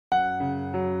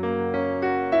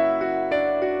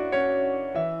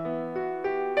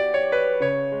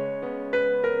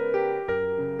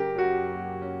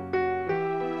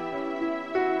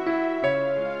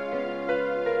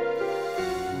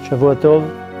Shavua Tov.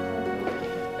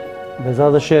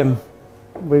 Bezrat Hashem,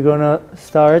 we're going to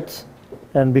start,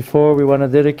 and before we want to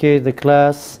dedicate the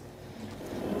class,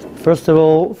 first of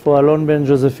all, for Alon ben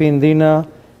Josephine Dina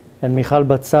and Michal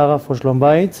bat Sara for Shlom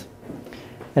Bayit,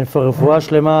 and for Refuah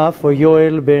Shlema for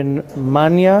Yoel ben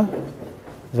Manya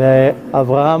and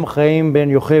Avraham Chaim ben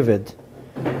Yocheved.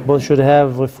 Both should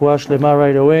have Refuah Shlema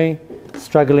right away,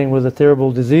 struggling with a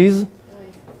terrible disease.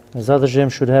 Bezrat Hashem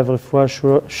should have Refuah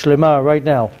Shlema right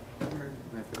now.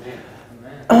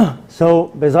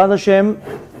 So, Bezrat Hashem,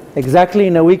 exactly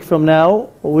in a week from now,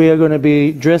 we are going to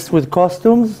be dressed with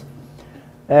costumes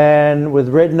and with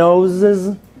red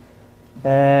noses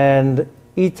and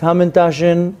eat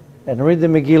Hamantashen and read the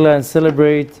Megillah and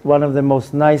celebrate one of the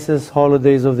most nicest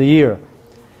holidays of the year.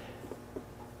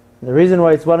 The reason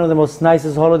why it's one of the most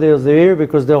nicest holidays of the year,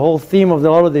 because the whole theme of the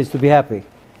holiday is to be happy.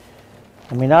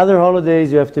 I mean, other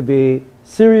holidays you have to be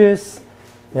serious,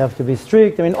 you have to be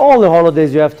strict. I mean, all the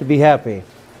holidays you have to be happy.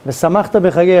 V'samachta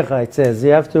b'chagecha, it says. You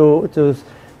have to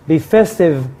be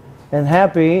festive and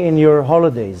happy in your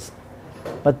holidays.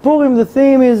 But Purim, the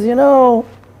theme is, you know,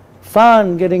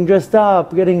 fun, getting dressed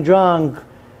up, getting drunk,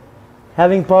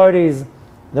 having parties.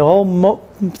 The whole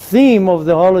theme of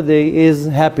the holiday is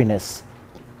happiness.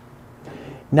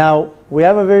 Now, we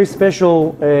have a very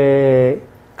special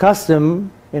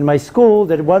custom in my school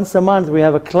that once a month we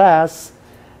have a class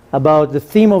about the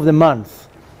theme of the month.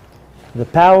 The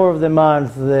power of the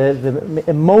month, the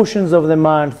emotions of the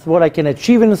month, what I can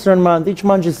achieve in a certain month. Each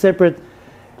month is separate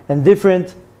and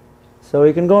different. So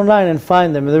you can go online and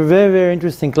find them. They're very, very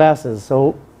interesting classes.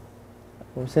 So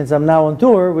since I'm now on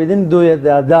tour, we didn't do it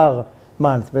the Adar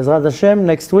month. Bezrat Hashem,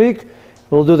 next week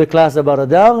we'll do the class about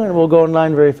Adar and we'll go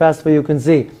online very fast for you can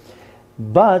see.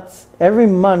 But every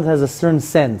month has a certain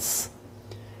sense.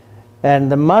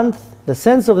 And the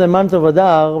sense of the month of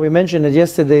Adar, we mentioned it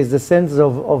yesterday, is the sense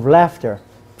of laughter.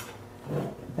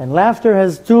 And laughter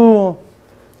has two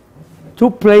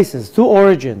places, two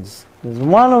origins. There's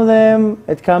one of them,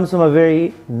 it comes from a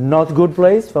very not good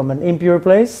place, from an impure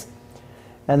place.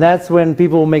 And that's when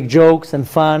people make jokes and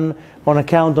fun on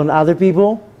account on other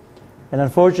people. And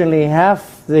unfortunately,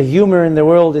 half the humor in the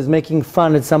world is making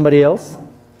fun at somebody else.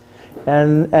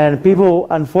 And people,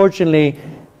 unfortunately,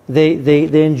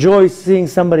 they enjoy seeing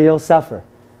somebody else suffer.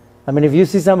 I mean, if you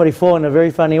see somebody fall in a very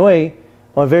funny way,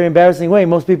 or a very embarrassing way,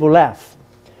 most people laugh.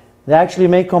 They actually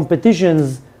make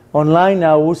competitions online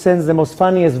now, who sends the most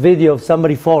funniest video of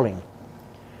somebody falling.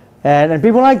 And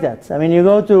people like that. I mean, you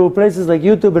go to places like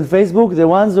YouTube and Facebook, the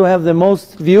ones who have the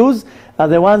most views are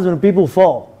the ones when people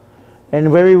fall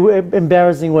in very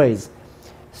embarrassing ways.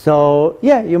 So,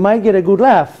 yeah, you might get a good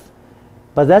laugh,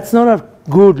 but that's not a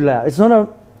good laugh. It's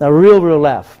not a real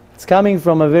laugh. It's coming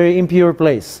from a very impure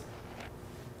place.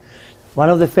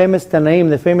 One of the famous Tanaim,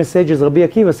 the famous sages, Rabbi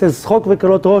Akiva, says, "Tzchok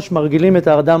v'kalot rosh margilim et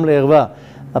ha'adam le'erva."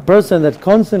 A person that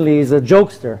constantly is a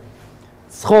jokester.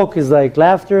 Tzchok is like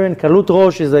laughter, and kalut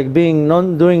rosh is like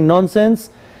doing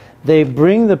nonsense. They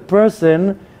bring the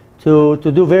person to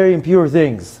do very impure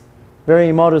things, very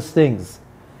immodest things.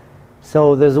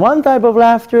 So there's one type of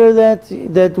laughter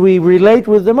that we relate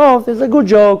with the most. It's a good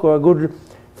joke or a good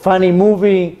funny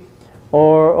movie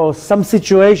or some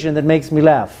situation that makes me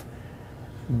laugh.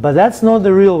 But that's not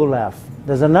the real laugh.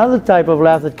 There's another type of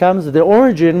laugh that comes, the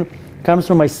origin comes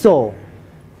from my soul.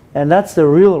 And that's the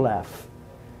real laugh.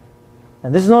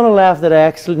 And this is not a laugh that I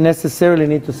actually necessarily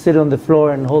need to sit on the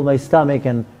floor and hold my stomach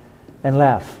and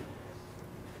laugh.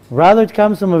 Rather, it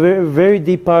comes from a very, very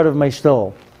deep part of my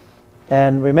soul.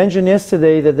 And we mentioned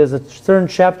yesterday that there's a certain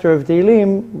chapter of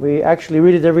Tehillim, we actually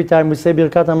read it every time we say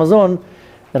Birkat Hamazon,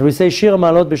 that we say Shir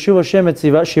Ma'alot B'Shuv Hashem et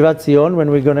Shivat Zion,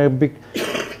 when we're going to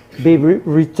be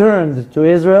returned to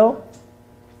Israel.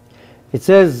 It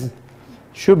says,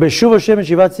 B'Shuv Hashem et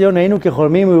Shivat Zion Hayinu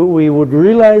Kecholmim, we would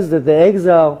realize that the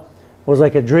exile was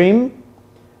like a dream.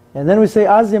 And then we say,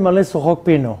 Az Yemaleh Sochok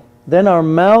Pino. Then our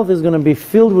mouth is going to be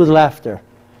filled with laughter.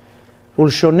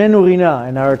 Ulshonenu Rina.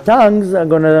 And our tongues are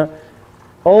going to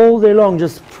all day long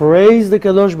just praise the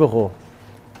Kadosh Baruch Hu.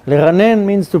 Leranen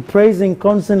means to praising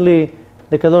constantly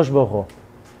the Kadosh Baruch Hu.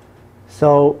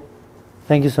 So,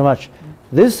 thank you so much.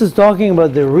 This is talking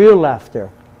about the real laughter,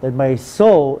 that my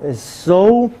soul is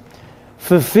so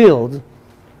fulfilled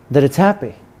that it's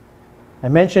happy. I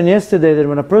mentioned yesterday that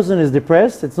when a person is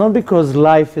depressed, it's not because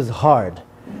life is hard,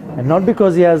 and not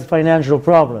because he has financial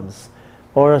problems,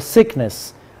 or a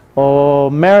sickness, or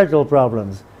marital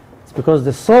problems. It's because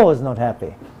the soul is not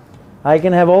happy. I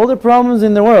can have all the problems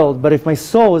in the world, but if my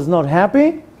soul is not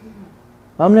happy,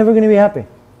 I'm never going to be happy.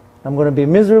 I'm going to be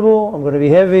miserable, I'm going to be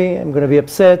heavy, I'm going to be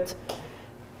upset.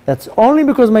 That's only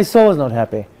because my soul is not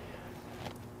happy.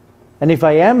 And if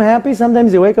I am happy,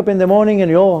 sometimes you wake up in the morning and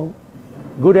you're all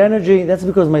good energy. That's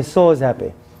because my soul is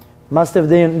happy. Must have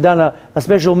done a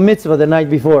special mitzvah the night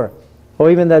before, or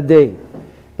even that day.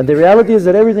 But the reality is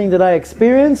that everything that I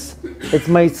experience, it's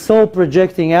my soul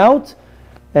projecting out,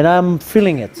 and I'm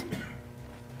feeling it.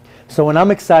 So when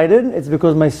I'm excited, it's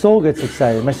because my soul gets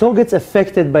excited. My soul gets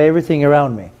affected by everything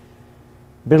around me.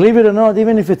 Believe it or not,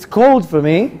 even if it's cold for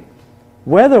me,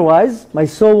 weather-wise, my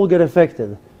soul will get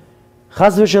affected.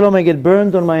 Chas v'shalom, I get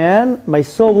burned on my hand, my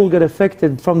soul will get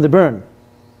affected from the burn.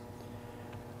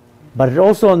 But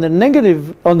also on the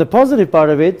negative, on the positive part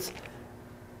of it,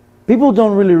 people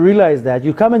don't really realize that.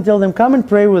 You come and tell them, come and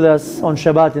pray with us on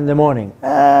Shabbat in the morning.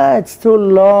 It's too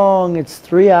long, it's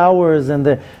 3 hours, and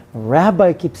the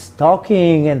rabbi keeps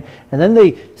talking, and then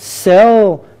they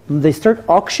start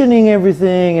auctioning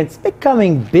everything. It's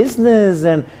becoming business,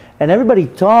 and everybody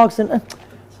talks, and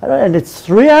it's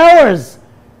 3 hours.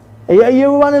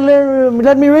 You want to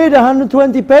let me read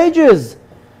 120 pages?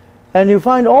 And you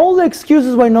find all the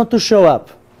excuses why not to show up.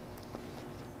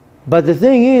 But the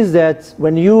thing is that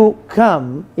when you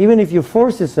come, even if you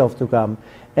force yourself to come,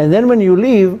 and then when you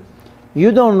leave,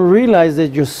 you don't realize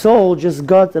that your soul just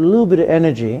got a little bit of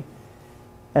energy,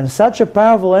 and such a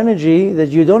powerful energy that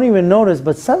you don't even notice,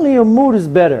 but suddenly your mood is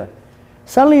better.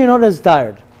 Suddenly you're not as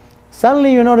tired.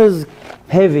 Suddenly you're not as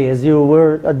heavy as you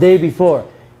were a day before.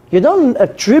 You don't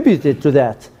attribute it to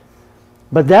that.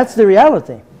 But that's the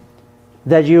reality.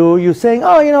 That you're saying,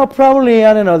 oh, you know, probably,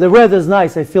 I don't know, the weather's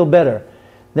nice, I feel better.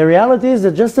 The reality is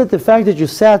that just the fact that you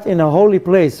sat in a holy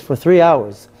place for 3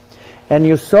 hours, and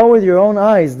you saw with your own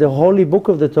eyes the holy book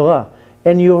of the Torah,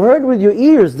 and you heard with your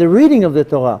ears the reading of the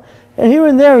Torah, and here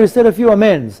and there you said a few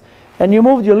amens, and you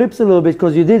moved your lips a little bit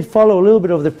because you did follow a little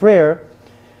bit of the prayer,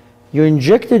 you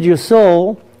injected your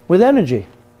soul with energy.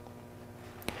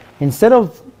 Instead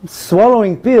of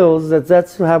swallowing pills,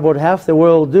 that's what half the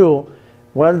world do.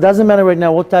 Well, it doesn't matter right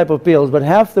now what type of pills, but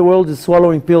half the world is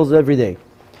swallowing pills every day.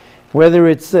 Whether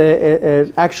it's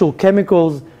actual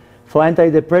chemicals for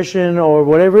antidepressant or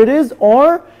whatever it is,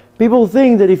 or people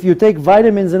think that if you take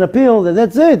vitamins in a pill,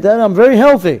 that's it, then I'm very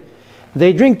healthy.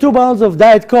 They drink 2 bottles of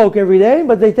Diet Coke every day,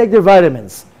 but they take their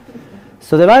vitamins.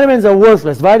 So the vitamins are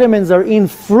worthless. Vitamins are in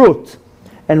fruit,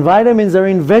 and vitamins are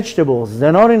in vegetables.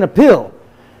 They're not in a pill.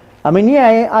 I mean,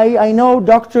 yeah, I know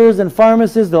doctors and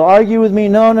pharmacists, they'll argue with me,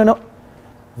 no.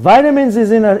 Vitamins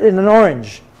is in an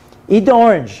orange. Eat the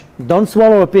orange. Don't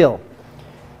swallow a pill.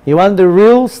 You want the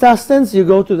real sustenance, you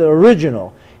go to the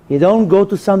original. You don't go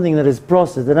to something that is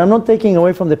processed. And I'm not taking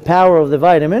away from the power of the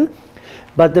vitamin,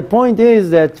 but the point is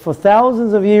that for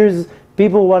thousands of years,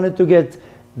 people wanted to get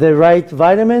the right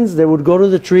vitamins. They would go to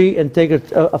the tree and take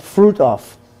a fruit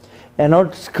off, and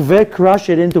not crush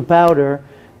it into powder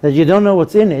that you don't know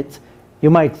what's in it. You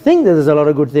might think that there's a lot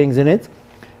of good things in it,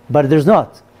 but there's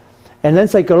not. And then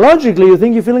psychologically, you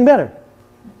think you're feeling better.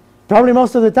 Probably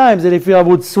most of the times that if you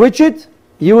would switch it,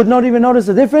 you would not even notice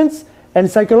the difference, and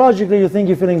psychologically you think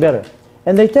you're feeling better.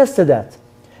 And they tested that.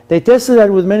 They tested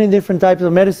that with many different types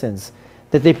of medicines,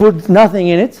 that they put nothing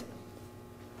in it.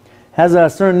 Has a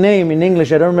certain name in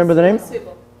English, I don't remember the name.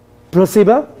 Placebo.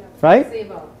 Placebo, yeah. Right?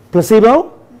 Placebo.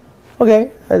 Placebo?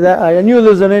 Okay, I knew there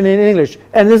was an name in English.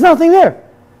 And there's nothing there.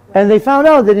 And they found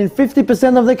out that in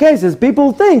 50% of the cases,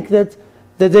 people think that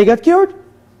they got cured.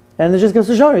 And it just goes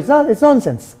to show you, it's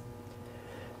nonsense.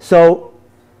 So,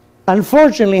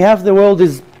 unfortunately, half the world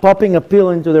is popping a pill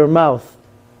into their mouth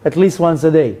at least once a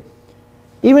day.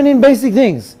 Even in basic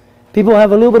things. People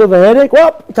have a little bit of a headache,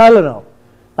 whoop, Tylenol.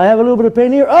 I have a little bit of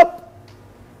pain here, up,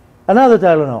 another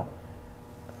Tylenol.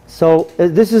 So,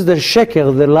 this is the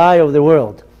sheker, the lie of the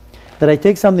world. That I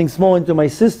take something small into my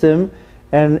system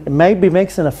and maybe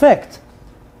makes an effect.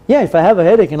 Yeah, if I have a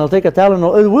headache and I'll take a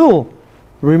Tylenol, it will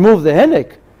remove the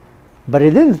headache. But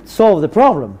it didn't solve the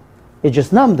problem. It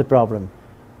just numbed the problem.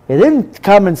 It didn't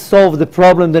come and solve the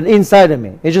problem that inside of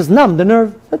me. It just numbed the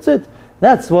nerve. That's it.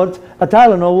 That's what a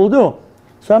Tylenol will do.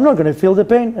 So I'm not going to feel the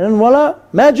pain. And then voila,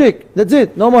 magic. That's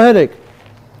it. No more headache.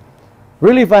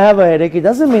 Really, if I have a headache, it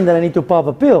doesn't mean that I need to pop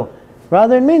a pill.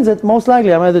 Rather, it means that most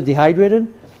likely I'm either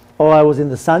dehydrated, or I was in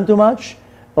the sun too much,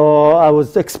 or I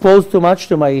was exposed too much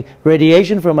to my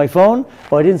radiation from my phone,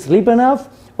 or I didn't sleep enough,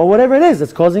 or whatever it is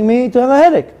that's causing me to have a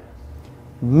headache.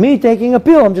 Me taking a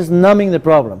pill, I'm just numbing the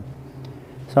problem.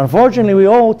 So unfortunately, we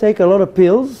all take a lot of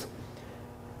pills,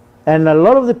 and a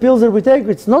lot of the pills that we take,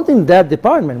 it's not in that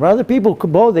department. Rather, people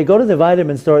they go to the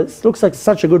vitamin store. It looks like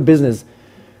such a good business,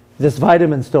 this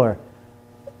vitamin store.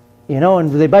 You know,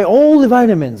 and they buy all the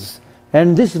vitamins.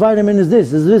 And this vitamin is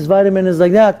this vitamin is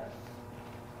like that.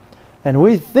 And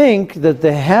we think that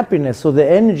the happiness or the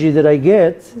energy that I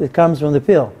get, it comes from the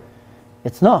pill.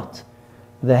 It's not.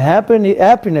 The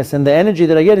happiness and the energy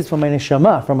that I get is from my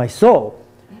neshama, from my soul.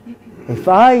 If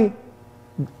I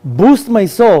boost my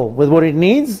soul with what it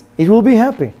needs, it will be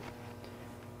happy.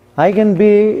 I can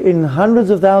be in hundreds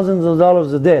of thousands of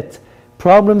dollars of debt,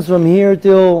 problems from here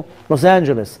till Los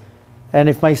Angeles. And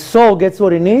if my soul gets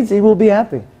what it needs, it will be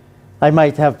happy. I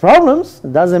might have problems.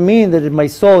 It doesn't mean that my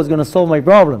soul is going to solve my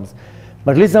problems.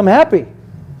 But at least I'm happy.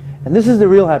 And this is the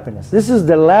real happiness. This is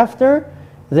the laughter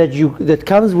that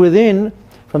comes within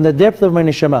from the depth of my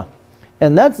neshama.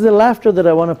 And that's the laughter that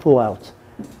I want to pull out.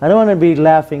 I don't want to be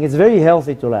laughing. It's very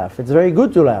healthy to laugh. It's very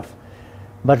good to laugh.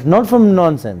 But not from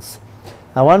nonsense.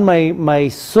 I want my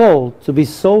soul to be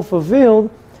so fulfilled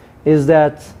is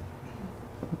that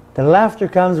the laughter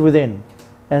comes within.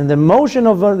 And the motion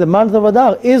of the month of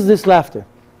Adar is this laughter.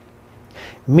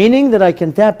 Meaning that I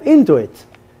can tap into it.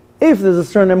 If there's a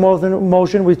certain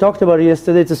emotion, we talked about it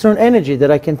yesterday, it's a certain energy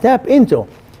that I can tap into.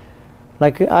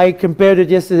 Like I compared it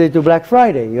yesterday to Black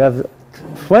Friday. You have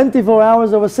 24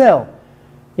 hours of a sale.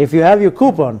 If you have your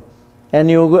coupon and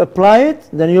you apply it,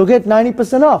 then you'll get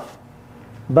 90% off.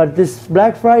 But this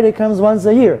Black Friday comes once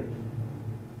a year.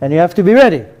 And you have to be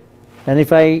ready. And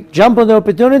if I jump on the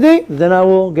opportunity, then I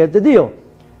will get the deal.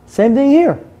 Same thing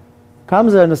here.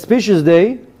 Comes an auspicious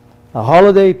day, a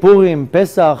holiday, Purim,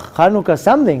 Pesach, Hanukkah,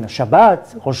 something,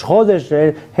 Shabbat, Rosh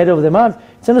Chodesh, head of the month.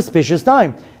 It's an auspicious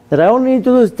time. That I only need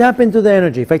to do is tap into the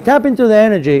energy. If I tap into the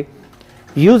energy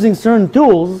using certain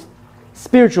tools,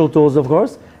 spiritual tools of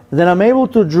course, then I'm able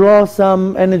to draw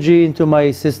some energy into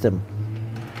my system.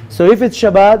 So if it's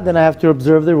Shabbat, then I have to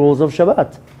observe the rules of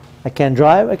Shabbat. I can't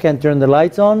drive, I can't turn the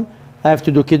lights on, I have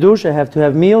to do Kiddush, I have to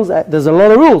have meals, there's a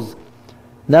lot of rules.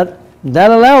 That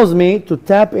allows me to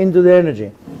tap into the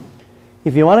energy.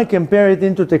 If you want to compare it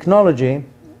into technology,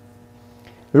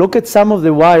 look at some of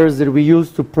the wires that we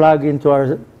use to plug into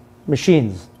our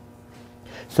machines.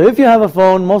 So if you have a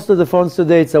phone, most of the phones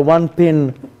today, it's a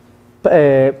one-pin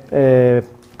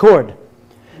cord.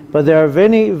 But there are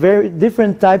very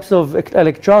different types of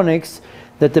electronics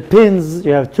that the pins,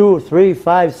 you have 2, 3,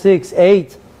 5, 6,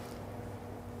 8.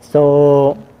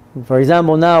 So, for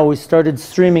example, now we started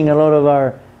streaming a lot of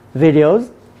our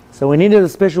videos. So we needed a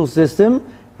special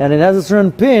system, and it has a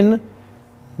certain pin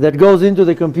that goes into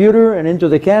the computer and into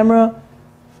the camera.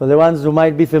 For the ones who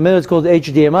might be familiar, it's called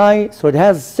HDMI. So it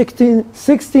has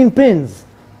 16 pins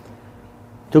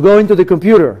to go into the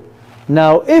computer.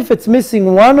 Now, if it's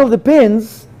missing one of the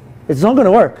pins, it's not going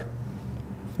to work.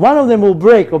 One of them will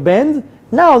break or bend.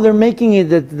 Now they're making it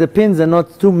that the pins are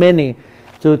not too many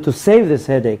to save this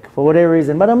headache for whatever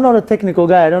reason. But I'm not a technical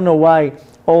guy. I don't know why,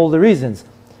 all the reasons.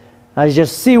 I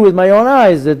just see with my own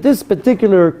eyes that this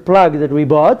particular plug that we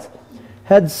bought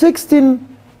had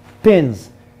 16 pins.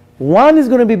 One is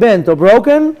going to be bent or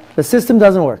broken, the system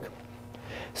doesn't work.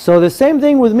 So the same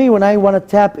thing with me when I want to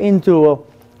tap into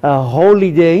a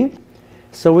holy day.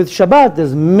 So with Shabbat,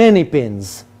 there's many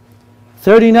pins.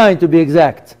 39 to be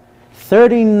exact.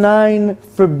 39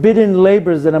 forbidden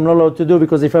labors that I'm not allowed to do,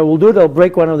 because if I will do it, I'll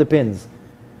break one of the pins.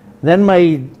 Then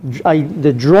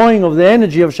the drawing of the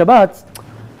energy of Shabbat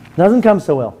doesn't come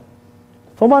so well.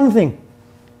 For one thing.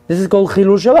 This is called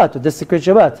Chilul Shabbat, to desecrate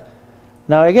Shabbat.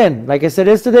 Now again, like I said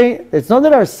yesterday, it's not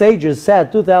that our sages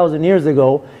sat 2,000 years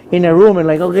ago in a room and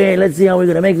like, okay, let's see how we're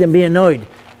going to make them be annoyed.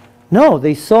 No,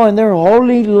 they saw in their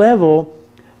holy level,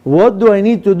 what do I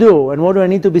need to do and what do I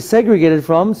need to be segregated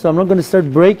from, so I'm not going to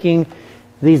start breaking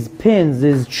these pins,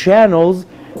 these channels,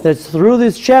 that's through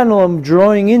this channel I'm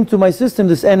drawing into my system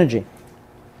this energy.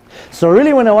 So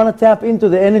really when I want to tap into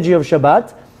the energy of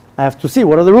Shabbat, I have to see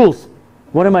what are the rules.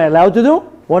 What am I allowed to do?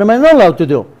 What am I not allowed to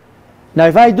do? Now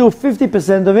if I do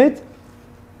 50% of it,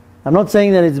 I'm not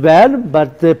saying that it's bad,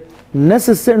 but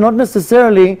not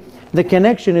necessarily the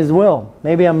connection is well.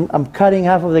 Maybe I'm cutting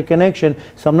half of the connection,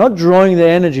 so I'm not drawing the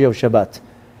energy of Shabbat.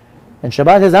 And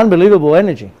Shabbat has unbelievable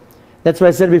energy. That's why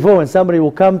I said before, when somebody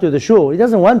will come to the shul, he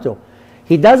doesn't want to.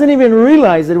 He doesn't even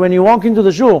realize that when you walk into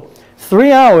the shul,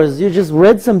 3 hours, you just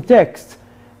read some text,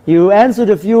 you answered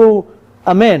a few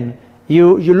amen,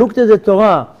 you looked at the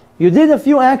Torah, you did a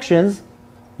few actions,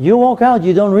 you walk out,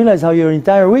 you don't realize how your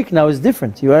entire week now is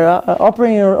different. You are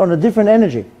operating on a different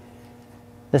energy.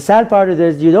 The sad part of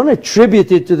this, you don't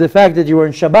attribute it to the fact that you were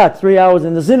in Shabbat 3 hours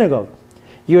in the synagogue.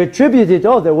 You attribute it,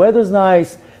 oh, the weather's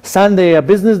nice, Sunday, a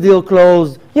business deal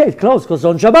closed. Yeah, it closed because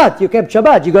on Shabbat, you kept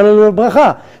Shabbat, you got a little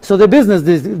bracha. So the business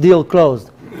deal closed.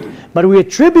 But we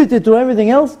attribute it to everything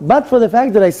else, but for the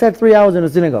fact that I sat 3 hours in a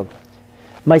synagogue.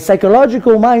 My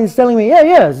psychological mind is telling me,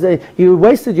 yeah, you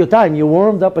wasted your time, you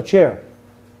warmed up a chair.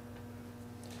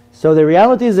 So the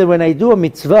reality is that when I do a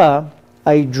mitzvah,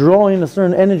 I draw in a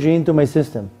certain energy into my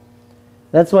system.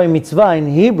 That's why mitzvah in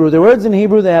Hebrew, the words in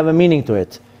Hebrew, they have a meaning to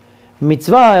it.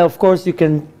 Mitzvah, of course, you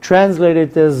can translate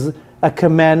it as a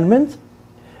commandment,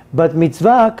 but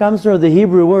mitzvah comes from the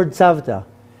Hebrew word tzavta.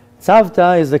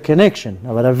 Tzavta is a connection,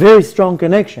 but a very strong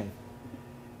connection,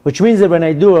 which means that when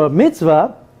I do a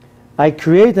mitzvah, I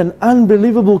create an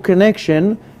unbelievable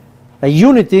connection, a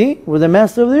unity with the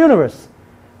Master of the universe.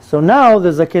 So now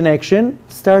there's a connection,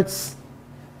 starts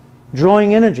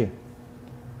drawing energy.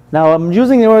 Now I'm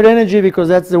using the word energy because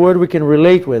that's the word we can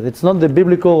relate with. It's not the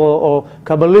biblical or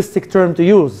Kabbalistic term to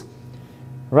use.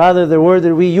 Rather, the word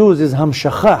that we use is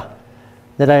hamshacha,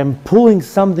 that I am pulling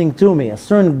something to me, a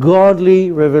certain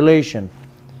godly revelation,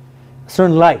 a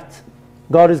certain light.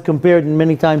 God is compared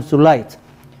many times to light.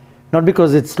 Not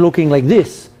because it's looking like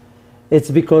this. It's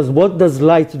because what does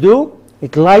light do?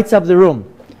 It lights up the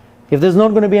room. If there's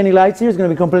not going to be any lights here, it's going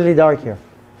to be completely dark here.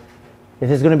 If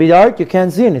it's going to be dark, you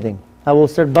can't see anything. I will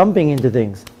start bumping into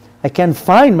things. I can't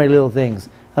find my little things.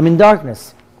 I'm in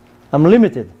darkness. I'm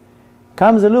limited.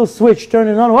 Comes a little switch, turn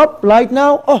it on, up, light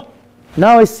now. Oh,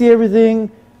 now I see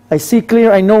everything. I see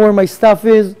clear. I know where my stuff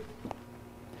is.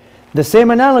 The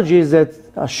same analogy is that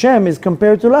Hashem is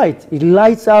compared to light. It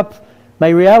lights up my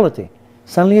reality.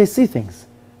 Suddenly I see things.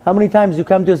 How many times you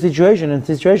come to a situation and the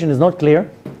situation is not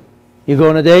clear? You go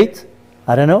on a date.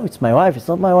 I don't know. It's my wife. It's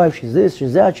not my wife. She's this,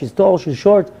 she's that. She's tall, she's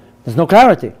short. There's no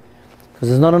clarity because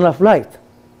there's not enough light.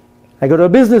 I go to a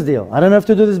business deal. I don't have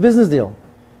to do this business deal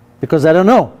because I don't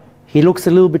know. He looks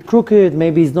a little bit crooked.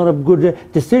 Maybe it's not a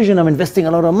good decision. I'm investing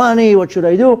a lot of money. What should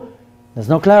I do? There's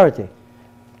no clarity.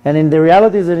 And in the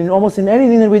reality is that almost in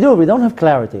anything that we do, we don't have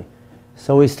clarity.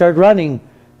 So we start running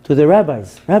to the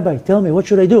rabbis. Rabbi, tell me, what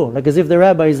should I do? Like as if the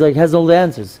rabbi is like has all the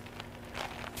answers.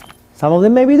 Some of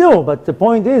them maybe do, but the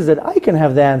point is that I can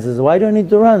have the answers. Why do I need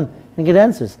to run and get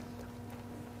answers?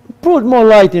 Put more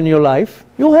light in your life,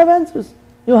 you'll have answers.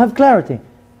 You'll have clarity.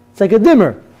 It's like a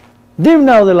dimmer. Dim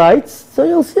now the lights, so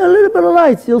you'll see a little bit of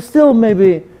lights. You'll still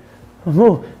maybe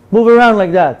move around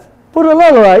like that. Put a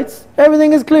lot of lights,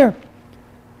 everything is clear.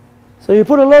 So you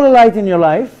put a lot of light in your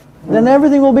life, then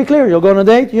everything will be clear. You'll go on a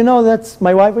date, you know that's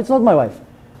my wife, it's not my wife.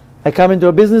 I come into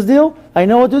a business deal, I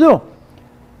know what to do.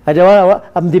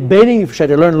 I'm debating,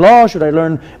 should I learn law, should I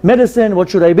learn medicine, what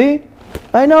should I be?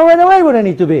 I know right away what I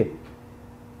need to be.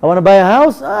 I want to buy a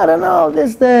house, I don't know,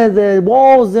 the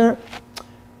walls there.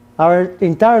 Our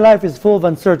entire life is full of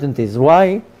uncertainties.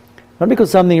 Why? Not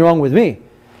because something wrong with me,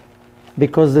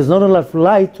 because there's not enough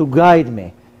light to guide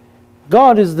me.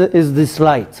 God is this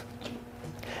light.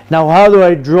 Now how do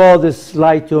I draw this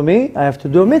light to me? I have to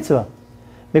do a mitzvah,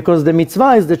 because the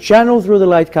mitzvah is the channel through the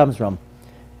light comes from.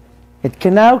 It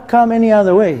cannot come any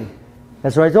other way.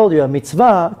 That's what I told you. A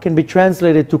mitzvah can be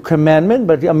translated to commandment,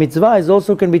 but a mitzvah is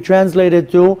also can be translated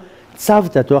to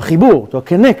tzavta, to a chibur, to a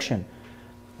connection.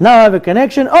 Now I have a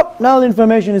connection, oh, now the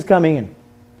information is coming in.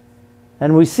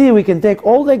 And we see we can take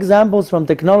all the examples from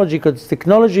technology, because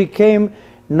technology came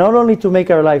not only to make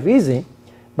our life easy,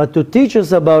 but to teach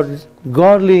us about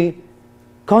godly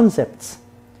concepts.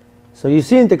 So you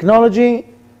see in technology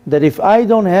that if I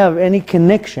don't have any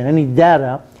connection, any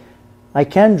data, I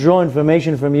can't draw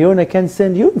information from you and I can't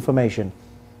send you information.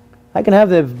 I can have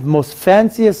the most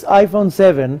fanciest iPhone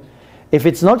 7. If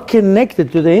it's not connected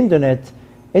to the internet,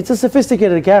 it's a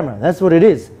sophisticated camera. That's what it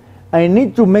is. I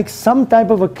need to make some type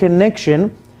of a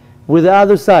connection with the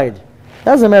other side.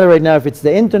 Doesn't matter right now if it's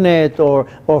the internet or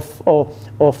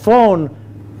phone,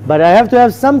 but I have to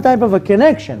have some type of a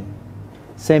connection.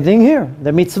 Same thing here.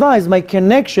 The mitzvah is my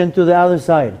connection to the other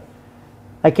side.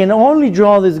 I can only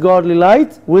draw this godly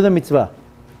light with a mitzvah.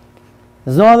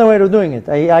 There's no other way of doing it.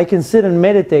 I can sit and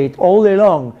meditate all day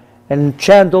long and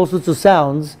chant all sorts of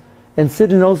sounds and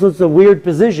sit in all sorts of weird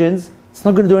positions. It's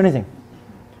not going to do anything.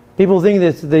 People think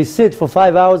that they sit for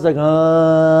 5 hours like,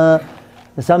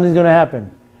 something's going to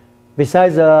happen.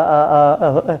 Besides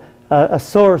a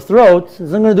sore throat, it's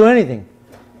not going to do anything.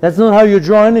 That's not how you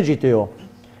draw energy to you.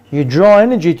 You draw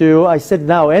energy to you. I said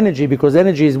now energy because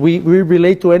energy is, we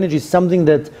relate to energy, something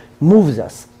that moves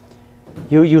us.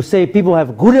 You say people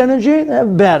have good energy, they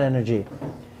have bad energy.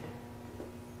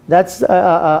 That's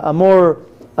a more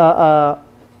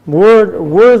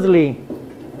worldly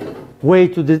way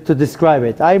to describe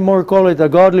it. I more call it a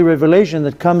godly revelation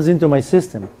that comes into my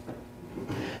system.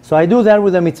 So I do that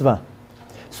with a mitzvah.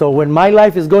 So when my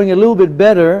life is going a little bit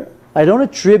better, I don't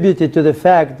attribute it to the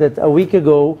fact that a week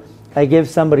ago I gave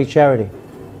somebody charity.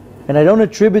 And I don't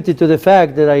attribute it to the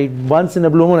fact that once in a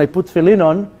blue moon I put tefillin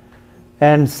on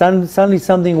and suddenly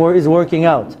something is working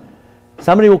out.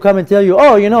 Somebody will come and tell you,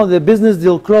 oh, you know, the business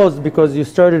deal closed because you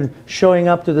started showing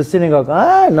up to the synagogue.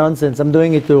 Ah, nonsense. I'm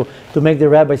doing it to make the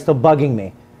rabbi stop bugging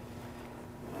me.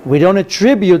 We don't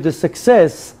attribute the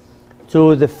success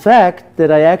to the fact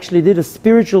that I actually did a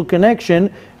spiritual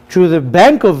connection through the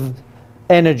bank of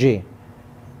energy.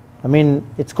 I mean,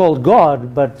 it's called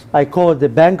God, but I call it the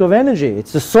bank of energy.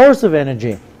 It's the source of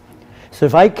energy. So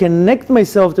if I connect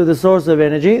myself to the source of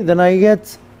energy, then I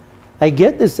get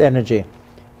this energy.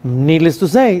 Needless to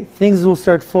say, things will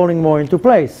start falling more into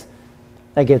place.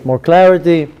 I get more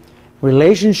clarity,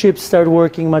 relationships start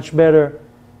working much better,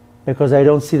 because I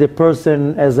don't see the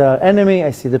person as an enemy,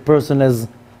 I see the person as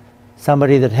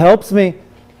somebody that helps me.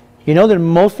 You know that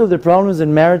most of the problems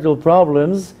in marital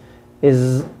problems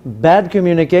is bad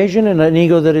communication and an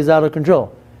ego that is out of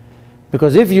control.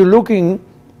 Because if you're looking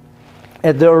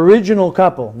at the original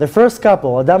couple, the first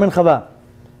couple, Adam and Chava,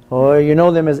 or you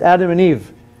know them as Adam and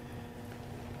Eve.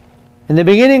 In the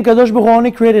beginning, Kadosh Baruch Hu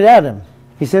only created Adam.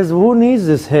 He says, who needs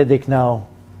this headache now?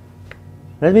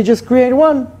 Let me just create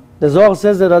one. The Zohar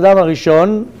says that Adam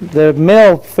HaRishon, the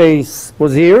male face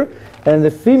was here, and the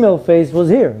female face was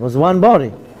here. It was one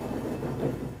body.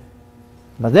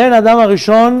 But then Adam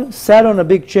HaRishon sat on a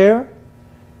big chair,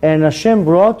 and Hashem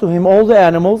brought to him all the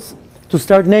animals to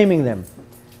start naming them.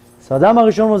 So Adam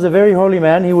HaRishon was a very holy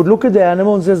man. He would look at the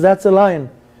animal and says, that's a lion,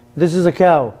 this is a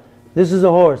cow, this is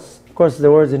a horse. Of course,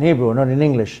 the words in Hebrew, not in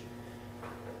English.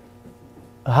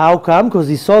 How come? Because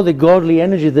he saw the godly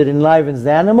energy that enlivens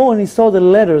the animal, and he saw the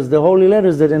letters, the holy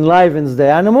letters that enlivens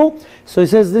the animal. So he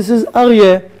says, this is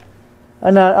Aryeh,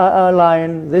 a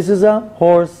lion, this is a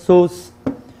horse, sus,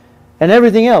 and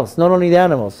everything else, not only the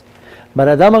animals. But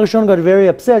Adam HaRishon got very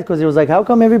upset because he was like, how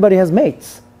come everybody has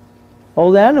mates?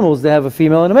 All the animals, they have a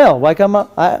female and a male. Why come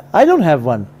I don't have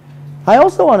one? I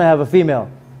also want to have a female.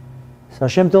 So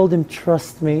Hashem told him,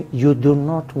 trust me, you do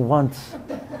not want.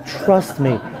 Trust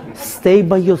me. Stay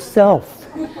by yourself.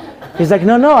 He's like,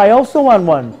 no, I also want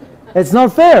one. It's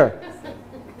not fair.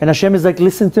 And Hashem is like,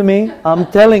 listen to me, I'm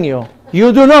telling you,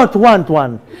 you do not want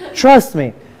one. Trust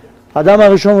me. Adam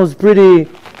HaRishon was pretty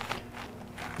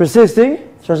persisting.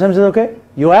 So Hashem said, okay,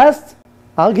 you asked,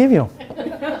 I'll give you.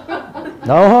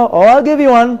 No, I'll give you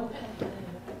one.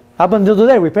 Up until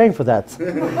today, we're paying for that.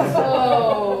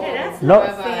 Oh, that's No,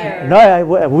 not fair.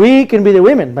 no, we can be the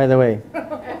women, by the way.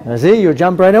 See, you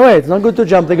jump right away. It's not good to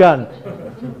jump the gun.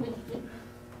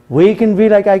 We can be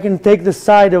like, I can take the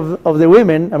side of the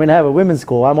women. I mean, I have a women's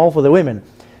school. I'm all for the women.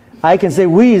 I can say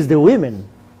we is the women.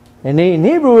 And in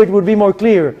Hebrew, it would be more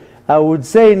clear. I would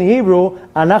say in Hebrew,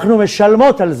 אנחנו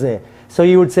משלמות על זה. So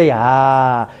you would say,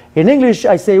 ah. In English,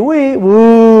 I say we,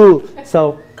 woo.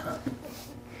 So.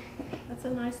 That's a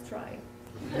nice try.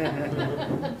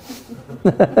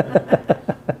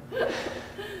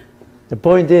 The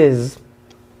point is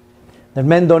that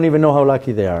men don't even know how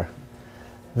lucky they are.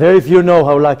 Very few know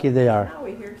how lucky they are. Now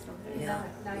we hear something. Yeah.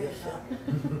 Now you're shocked.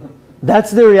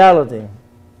 That's the reality.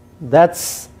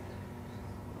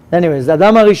 Anyways,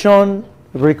 Adam HaRishon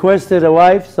requested a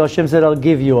wife, so Hashem said, I'll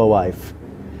give you a wife.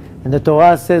 And the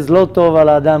Torah says, Lo tov al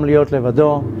Adam liot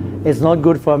levado. It's not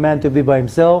good for a man to be by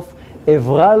himself.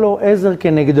 Evra lo ezer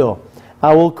kenegdo.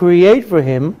 I will create for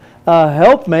him a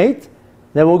helpmate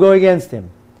that will go against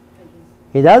him.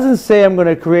 He doesn't say, I'm going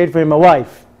to create for him a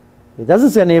wife. He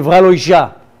doesn't say, Ani evra lo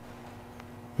isha.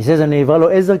 He says, Ani evra lo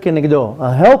ezer kenegdo.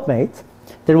 A helpmate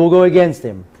that will go against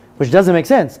him. Which doesn't make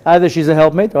sense. Either she's a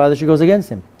helpmate or either she goes against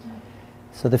him.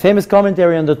 So the famous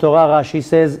commentary on the Torah, Rashi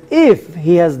says, if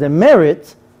he has the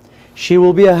merit, she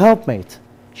will be a helpmate.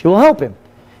 She will help him.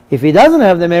 If he doesn't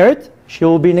have the merit, she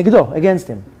will be nigdo, against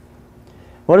him.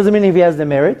 What does it mean if he has the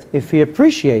merit? If he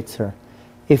appreciates her.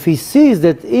 If he sees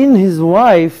that in his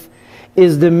wife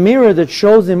is the mirror that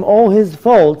shows him all his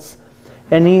faults,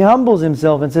 and he humbles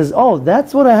himself and says, oh,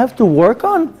 that's what I have to work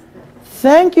on?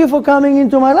 Thank you for coming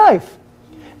into my life.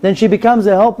 Then she becomes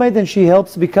a helpmate and she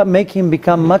helps make him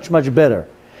become much, much better.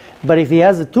 But if he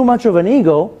has too much of an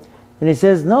ego, and he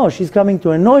says, no, she's coming to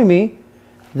annoy me,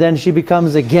 then she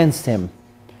becomes against him.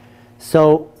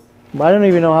 So, I don't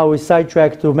even know how we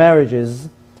sidetrack to marriages.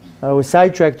 We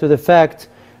sidetrack to the fact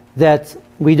that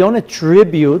we don't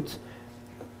attribute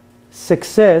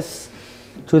success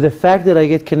to the fact that I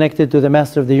get connected to the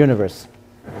Master of the Universe.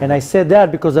 And I said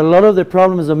that because a lot of the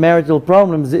problems of marital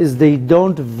problems is they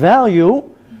don't value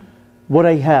what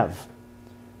I have.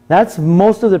 That's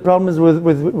most of the problems with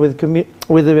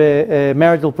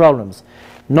marital problems.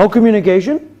 No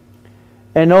communication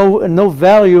and no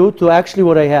value to actually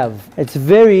what I have. It's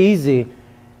very easy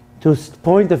to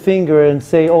point a finger and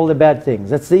say all the bad things.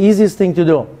 That's the easiest thing to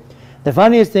do. The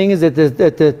funniest thing is that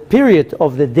at the period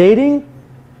of the dating,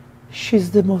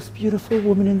 she's the most beautiful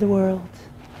woman in the world.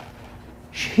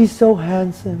 He's so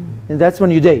handsome. And that's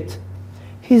when you date.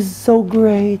 He's so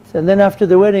great. And then after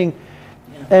the wedding,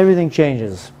 everything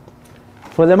changes.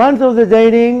 For the month of the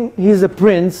dating, he's a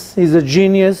prince, he's a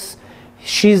genius,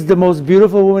 she's the most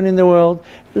beautiful woman in the world.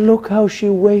 Look how she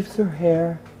waves her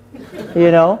hair,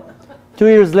 you know. 2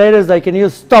 years later, it's like, can you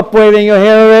stop waving your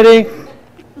hair already?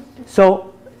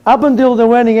 So up until the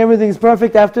wedding, everything's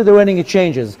perfect. After the wedding, it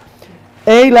changes.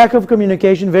 A, lack of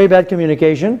communication, very bad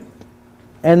communication,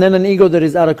 and then an ego that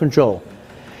is out of control.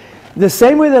 The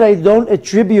same way that I don't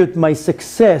attribute my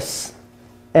success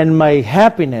and my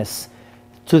happiness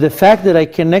to the fact that I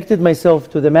connected myself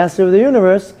to the Master of the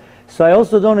Universe, so I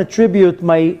also don't attribute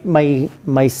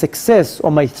my success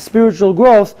or my spiritual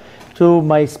growth to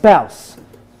my spouse.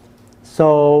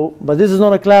 So, but this is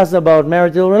not a class about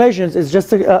marital relations, it's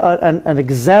just an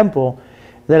example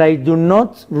that I do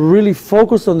not really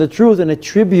focus on the truth and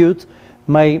attribute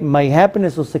my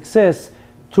happiness or success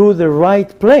to the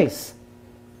right place.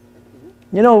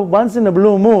 You know, once in a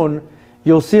blue moon,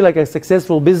 you'll see like a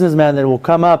successful businessman that will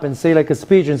come up and say like a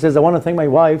speech and says, I want to thank my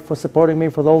wife for supporting me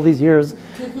for all these years.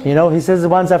 You know, he says it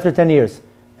once after 10 years.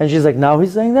 And she's like, now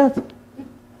he's saying that?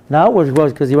 Now?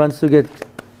 Because he wants to get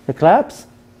the claps?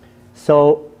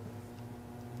 So,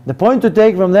 the point to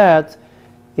take from that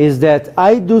is that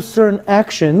I do certain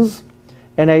actions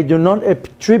and I do not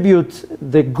attribute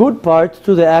the good part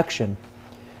to the action.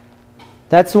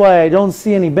 That's why I don't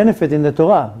see any benefit in the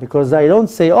Torah, because I don't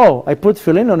say, oh, I put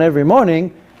tefillin on every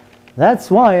morning,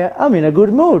 that's why I'm in a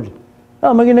good mood.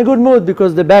 I'm in a good mood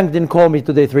because the bank didn't call me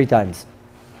today 3 times.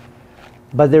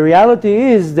 But the reality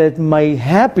is that my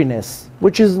happiness,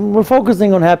 we're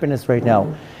focusing on happiness right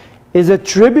now, is a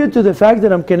tribute to the fact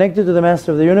that I'm connected to the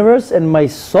Master of the Universe and my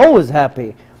soul is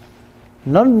happy.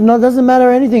 Doesn't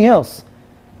matter anything else.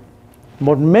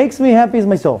 What makes me happy is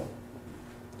my soul.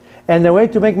 And the way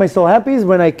to make my soul happy is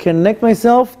when I connect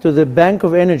myself to the bank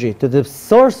of energy, to the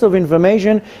source of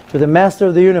information, to the Master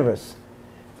of the Universe.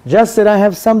 Just that I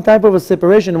have some type of a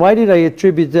separation. Why did I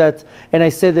attribute that? And I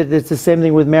said that it's the same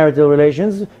thing with marital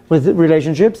relations, with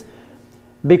relationships.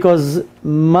 Because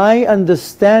my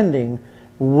understanding,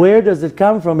 where does it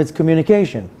come from? It's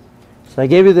communication. So I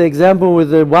gave you the example with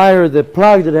the wire, the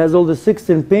plug that has all the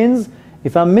 16 pins.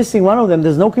 If I'm missing one of them,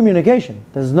 there's no communication.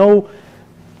 There's no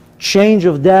change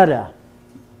of data.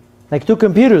 Like 2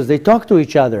 computers, they talk to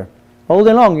each other all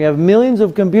day long. You have millions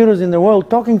of computers in the world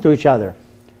talking to each other.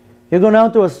 You go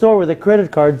down to a store with a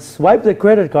credit card, swipe the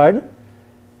credit card,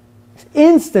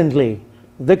 instantly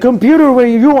the computer where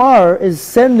you are is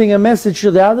sending a message to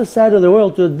the other side of the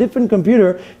world, to a different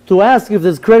computer, to ask if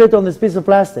there's credit on this piece of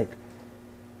plastic.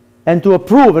 And to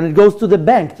approve, and it goes to the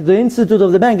bank, to the institute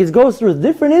of the bank. It goes through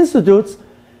different institutes,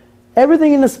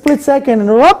 everything in a split second, and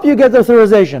up you get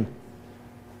authorization.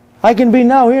 I can be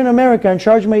now here in America and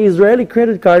charge my Israeli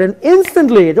credit card, and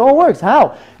instantly it all works.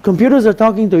 How? Computers are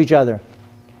talking to each other.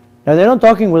 Now they're not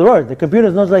talking with words. The computer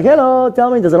is not like, hello, tell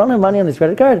me, does Alon have money on his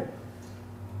credit card?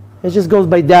 It just goes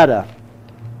by data,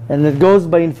 and it goes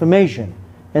by information,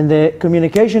 and the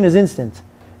communication is instant.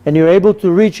 And you're able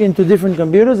to reach into different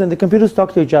computers, and the computers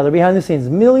talk to each other behind the scenes.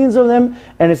 Millions of them,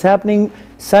 and it's happening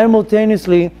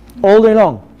simultaneously all day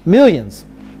long. Millions.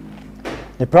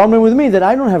 The problem with me is that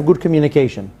I don't have good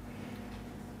communication.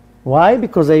 Why?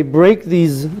 Because I break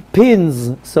these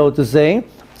pins, so to say,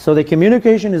 so the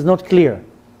communication is not clear.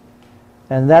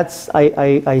 And that's,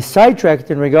 I sidetracked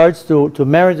in regards to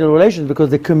marital relations because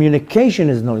the communication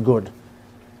is not good.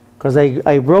 Because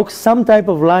I broke some type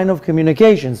of line of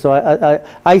communication. So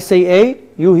I say A,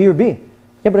 you hear B.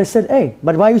 Yeah, but I said A.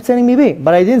 But why are you telling me B?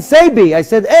 But I didn't say B. I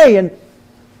said A. And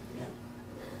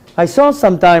I saw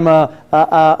sometime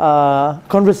a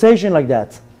conversation like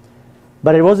that.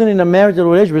 But it wasn't in a marital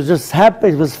relationship. It was just happy.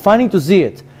 It was funny to see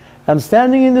it. I'm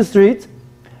standing in the street,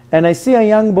 and I see a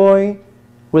young boy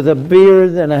with a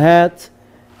beard and a hat,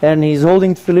 and he's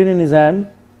holding tefillin in his hand,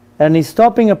 and he's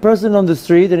stopping a person on the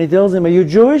street, and he tells him, are you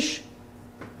Jewish?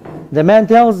 The man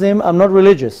tells him, I'm not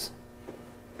religious.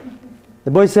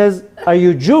 The boy says, are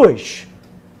you Jewish?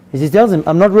 He tells him,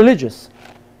 I'm not religious.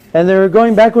 And they're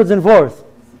going backwards and forth.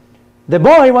 The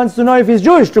boy wants to know if he's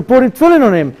Jewish to put tefillin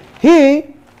on him.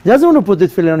 He doesn't want to put the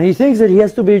tefillin on. He thinks that he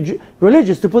has to be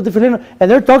religious to put the tefillin on. And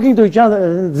they're talking to each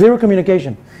other, zero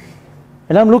communication.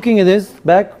 And I'm looking at this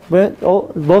back,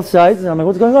 both sides, and I'm like,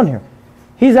 what's going on here?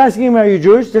 He's asking him, are you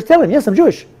Jewish? Just tell him, yes, I'm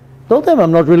Jewish. Don't tell him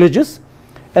I'm not religious.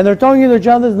 And they're talking to each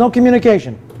other, there's no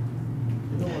communication.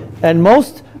 And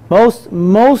most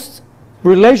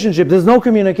relationships, there's no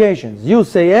communications. You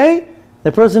say A,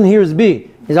 the person hears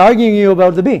B. He's arguing you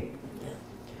about the B.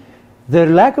 The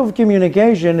lack of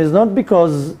communication is not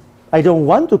because I don't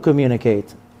want to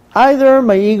communicate. Either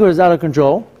my ego is out of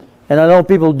control, and I know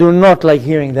people do not like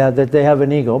hearing that they have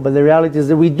an ego, but the reality is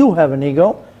that we do have an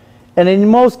ego, And in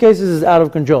most cases, it's out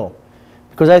of control.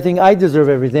 Because I think I deserve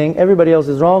everything. Everybody else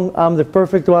is wrong. I'm the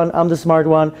perfect one. I'm the smart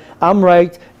one. I'm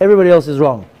right. Everybody else is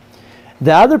wrong.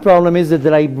 The other problem is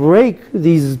that I break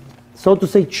these, so to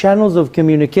say, channels of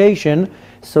communication,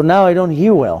 so now I don't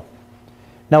hear well.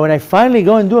 Now when I finally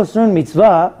go and do a certain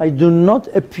mitzvah, I do not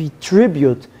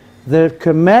attribute the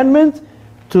commandment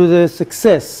to the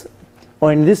success,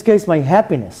 or in this case, my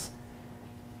happiness.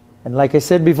 And like I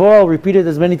said before, I'll repeat it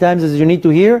as many times as you need to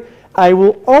hear, I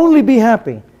will only be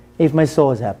happy if my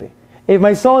soul is happy. If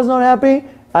my soul is not happy,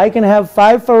 I can have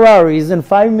 5 Ferraris and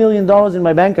 $5 million in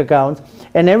my bank account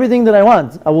and everything that I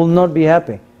want. I will not be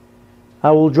happy.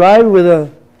 I will drive with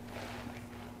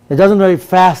it doesn't drive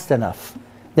fast enough.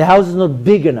 The house is not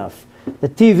big enough. The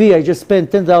TV, I just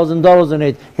spent $10,000 on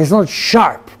it. It's not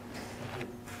sharp.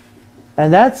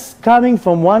 And that's coming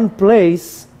from one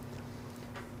place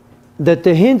that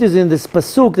the hint is in this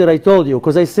pasuk that I told you.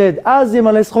 Because I said,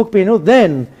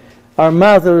 then our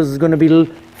mouth is going to be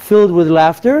filled with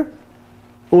laughter.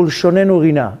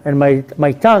 And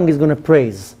my tongue is going to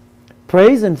praise.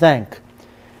 Praise and thank.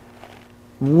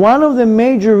 One of the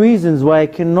major reasons why I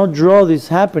cannot draw this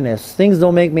happiness, things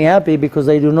don't make me happy because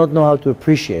I do not know how to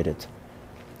appreciate it.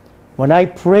 When I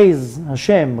praise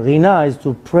Hashem, Rina is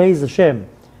to praise Hashem.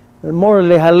 More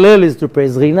lehalel is to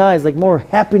praise. Rina is like more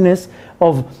happiness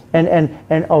of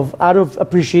out of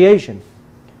appreciation.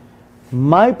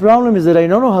 My problem is that I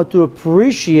don't know how to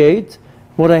appreciate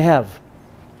what I have.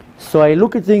 So I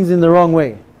look at things in the wrong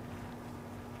way.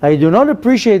 I do not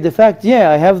appreciate the fact, yeah,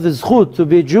 I have the zchut to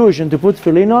be Jewish and to put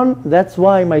tefillin on. That's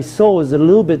why my soul is a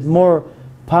little bit more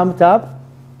pumped up.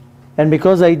 And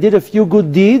because I did a few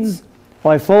good deeds,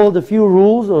 or I followed a few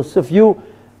rules, or a few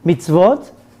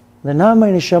mitzvot, then now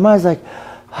my neshama is like,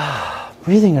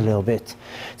 breathing a little bit.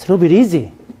 It's a little bit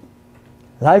easy.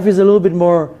 Life is a little bit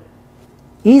more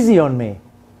easy on me.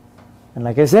 And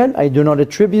like I said, I do not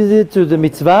attribute it to the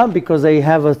mitzvah because I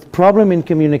have a problem in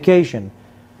communication.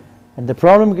 And the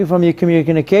problem from your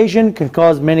communication can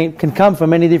come from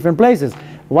many different places.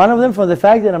 One of them from the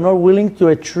fact that I'm not willing to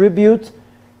attribute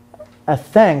a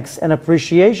thanks and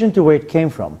appreciation to where it came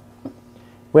from.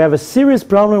 We have a serious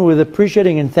problem with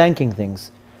appreciating and thanking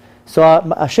things. So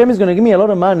Hashem is going to give me a lot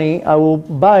of money, I will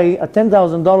buy a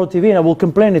 $10,000 TV and I will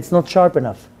complain it's not sharp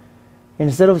enough.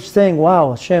 Instead of saying,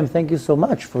 wow, Hashem, thank you so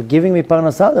much for giving me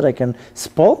parnasah that I can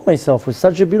spoil myself with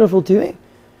such a beautiful TV.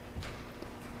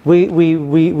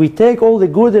 We take all the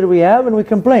good that we have and we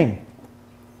complain.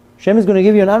 Hashem is going to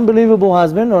give you an unbelievable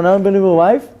husband or an unbelievable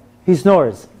wife. He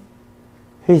snores.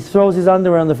 He throws his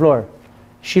underwear on the floor.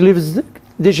 She leaves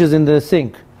dishes in the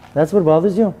sink. That's what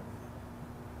bothers you.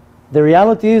 The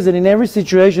reality is that in every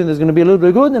situation there's going to be a little bit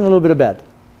of good and a little bit of bad.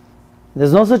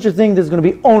 There's no such a thing there's going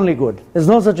to be only good. There's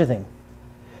no such a thing.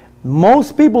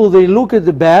 Most people, they look at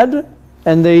the bad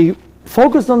and they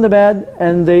focus on the bad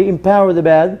and they empower the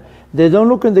bad. They don't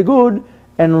look at the good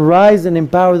and rise and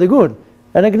empower the good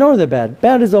and ignore the bad.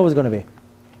 Bad is always going to be.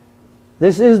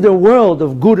 This is the world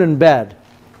of good and bad.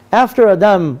 After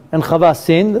Adam and Chava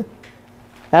sinned,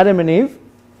 Adam and Eve,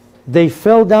 they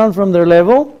fell down from their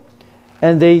level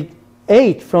and they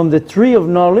ate from the tree of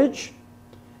knowledge.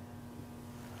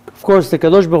 Of course, the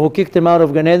Kadosh Baruch Hu kicked them out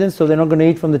of Gan Eden, so they're not going to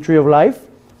eat from the tree of life.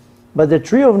 But the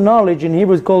tree of knowledge in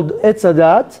Hebrew is called Etz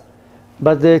Hadat.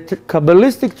 But the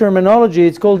Kabbalistic terminology,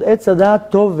 it's called Etz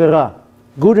Hadat Tov Vera,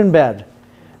 good and bad.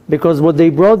 Because what they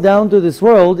brought down to this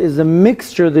world is a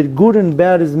mixture that good and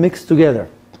bad is mixed together.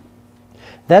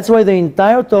 That's why the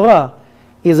entire Torah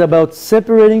is about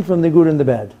separating from the good and the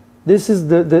bad. This is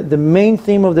the main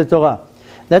theme of the Torah.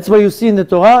 That's why you see in the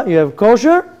Torah, you have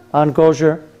kosher,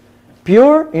 unkosher,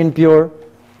 pure, impure,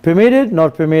 permitted,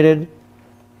 not permitted.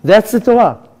 That's the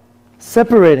Torah.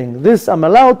 Separating. This I'm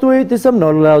allowed to eat, this I'm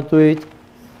not allowed to eat.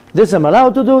 This I'm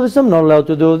allowed to do, this I'm not allowed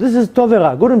to do. This is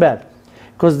tovera, good and bad.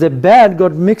 Because the bad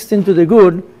got mixed into the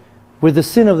good with the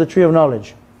sin of the tree of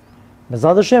knowledge.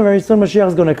 B'ezrat Hashem, very soon Mashiach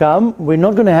is going to come. We're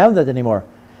not going to have that anymore.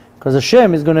 Because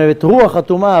Hashem is going to have ruach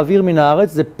hatumah avir min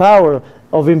haaretz, the power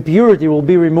of impurity will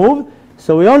be removed.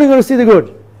 So we're only going to see the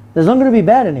good. There's not going to be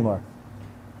bad anymore.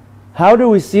 How do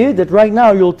we see it? That right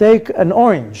now you'll take an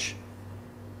orange.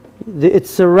 It's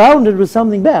surrounded with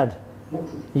something bad.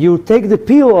 You take the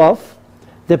peel off,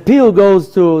 the peel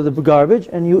goes to the garbage,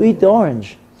 and you eat the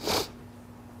orange.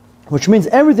 Which means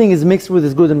everything is mixed with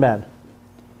this good and bad.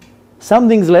 Some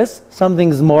things less, some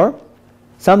things more.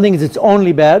 Some things it's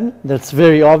only bad, that's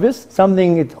very obvious.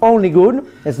 Something it's only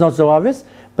good, it's not so obvious.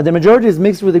 But the majority is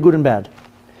mixed with the good and bad.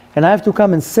 And I have to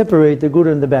come and separate the good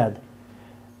and the bad.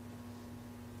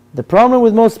 The problem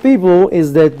with most people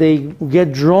is that they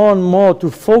get drawn more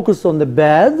to focus on the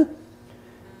bad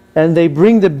and they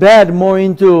bring the bad more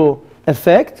into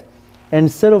effect. And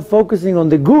instead of focusing on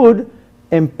the good,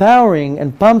 empowering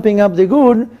and pumping up the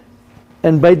good,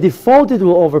 and by default it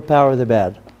will overpower the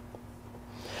bad.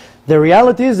 The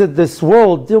reality is that this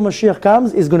world, till Mashiach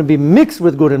comes, is going to be mixed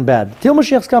with good and bad. Till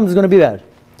Mashiach comes, it's going to be bad.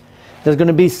 There's going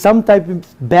to be some type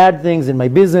of bad things in my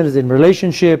business, in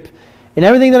relationship, in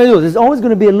everything that I do. There's always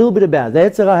going to be a little bit of bad. The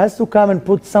Yetzirah has to come and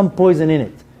put some poison in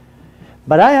it.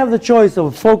 But I have the choice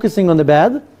of focusing on the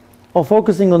bad or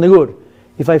focusing on the good.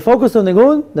 If I focus on the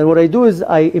good, then what I do is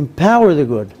I empower the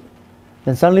good.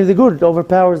 Then suddenly the good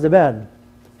overpowers the bad.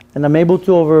 And I'm able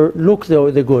to overlook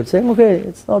the good, saying, okay,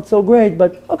 it's not so great,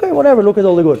 but okay, whatever, look at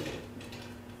all the good.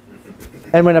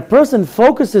 And when a person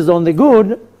focuses on the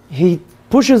good, he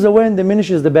pushes away and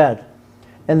diminishes the bad.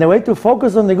 And the way to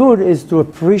focus on the good is to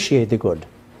appreciate the good.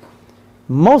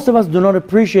 Most of us do not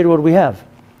appreciate what we have.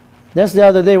 Just the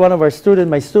other day, one of my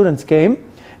students came,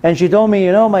 and she told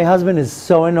me, my husband is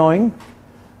so annoying.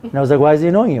 And I was like, why is he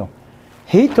annoying you?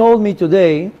 He told me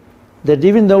today that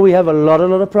even though we have a lot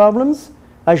of problems,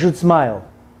 I should smile.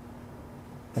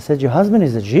 I said, your husband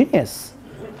is a genius.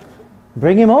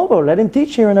 Bring him over, let him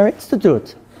teach here in our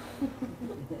institute.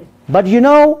 But we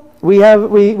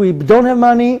don't have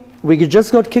money, we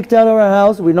just got kicked out of our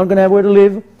house, we're not going to have where to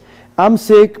live. I'm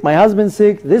sick, my husband's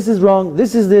sick, this is wrong,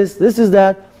 this is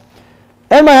that.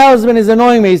 And my husband is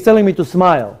annoying me, he's telling me to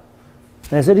smile.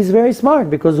 And I said, he's very smart,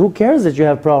 because who cares that you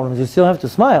have problems, you still have to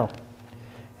smile.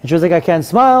 And she was like, I can't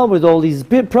smile with all these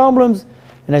problems.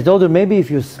 And I told her, maybe if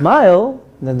you smile,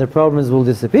 then the problems will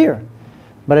disappear.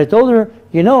 But I told her,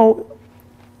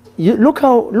 look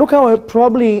how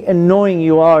probably annoying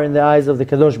you are in the eyes of the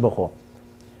Kadosh Baruch Hu.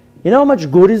 You know how much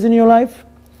good is in your life?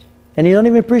 And you don't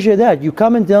even appreciate that. You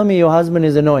come and tell me your husband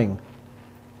is annoying.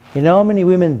 You know how many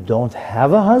women don't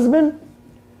have a husband?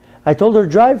 I told her,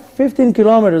 drive 15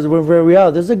 kilometers where we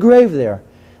are. There's a grave there.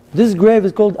 This grave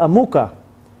is called Amuka.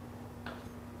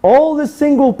 All the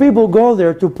single people go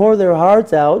there to pour their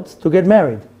hearts out to get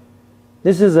married.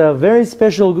 This is a very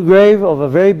special grave of a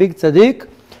very big tzaddik,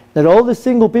 that all the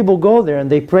single people go there and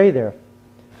they pray there.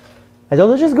 I told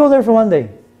her, just go there for one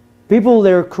day. People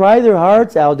there cry their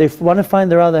hearts out, they want to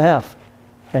find their other half.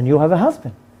 And you have a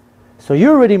husband. So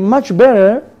you're already much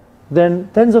better than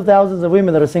tens of thousands of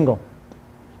women that are single.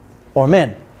 Or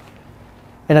men.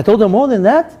 And I told her, more than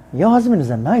that, your husband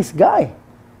is a nice guy.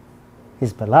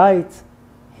 He's polite.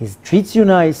 He treats you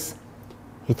nice.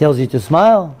 He tells you to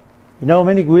smile. You know,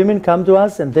 many women come to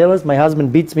us and tell us, my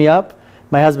husband beats me up.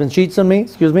 My husband cheats on me.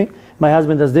 My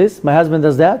husband does this. My husband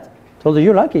does that. I told her,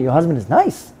 you're lucky. Your husband is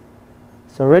nice.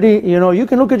 So already, you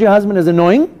can look at your husband as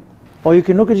annoying, or you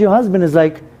can look at your husband as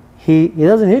like, he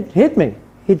doesn't hit me.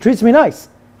 He treats me nice.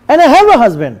 And I have a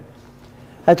husband.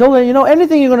 I told her,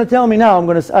 anything you're going to tell me now,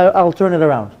 I'll turn it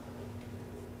around.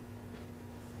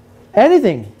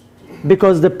 Anything.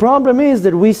 Because the problem is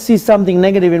that we see something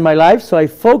negative in my life, so I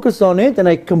focus on it and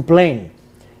I complain.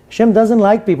 Hashem doesn't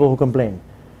like people who complain.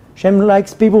 Hashem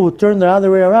likes people who turn the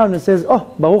other way around and says,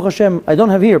 oh, Baruch Hashem, I don't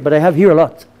have here, but I have here a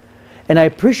lot. And I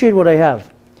appreciate what I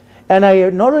have. And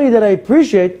not only that I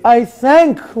appreciate, I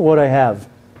thank what I have.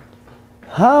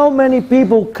 How many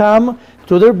people come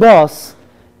to their boss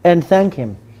and thank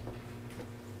him?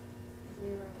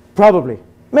 Probably.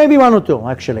 Maybe one or two,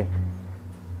 actually.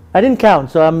 I didn't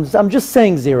count, so I'm just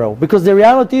saying zero. Because the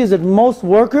reality is that most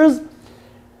workers,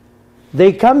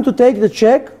 they come to take the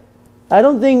check. I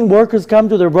don't think workers come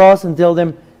to their boss and tell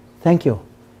them, thank you.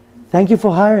 Thank you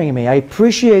for hiring me. I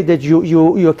appreciate that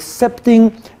you're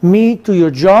accepting me to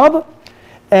your job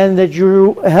and that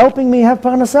you're helping me have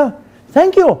parnasah.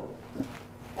 Thank you.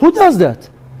 Who does that?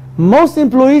 Most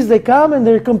employees, they come and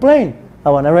they complain.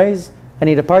 I want a raise. I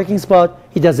need a parking spot.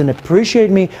 He doesn't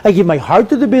appreciate me. I give my heart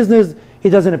to the business. He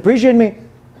doesn't appreciate me.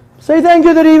 Say thank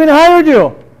you that he even hired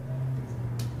you.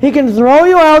 He can throw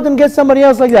you out and get somebody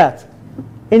else like that.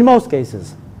 In most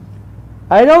cases.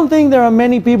 I don't think there are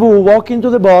many people who walk into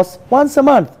the boss once a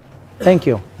month. Thank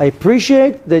you. I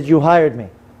appreciate that you hired me.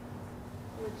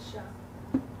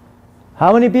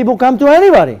 How many people come to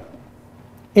anybody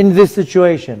in this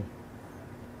situation?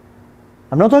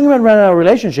 I'm not talking about running our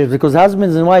relationships, because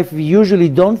husbands and wives usually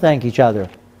don't thank each other.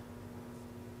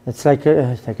 It's like,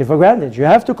 take it for granted. You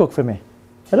have to cook for me.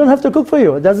 I don't have to cook for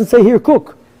you. It doesn't say here,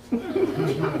 cook. It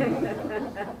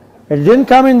didn't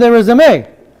come in the resume.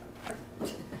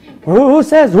 Who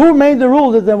says, who made the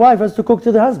rule that the wife has to cook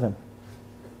to the husband?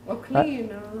 Okay,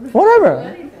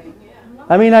 whatever.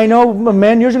 I mean, I know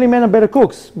usually men are better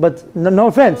cooks, but no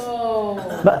offense. Oh,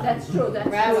 but, that's true, that's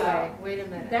Rabbi, true. wait a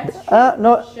minute. That's true.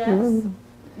 no. Chefs,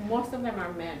 Most of them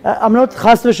are men. I'm not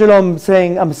chas v'shalom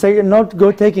saying, not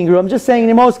go taking group. I'm just saying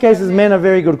in most cases men are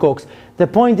very good cooks. The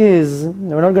point is,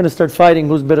 we're not going to start fighting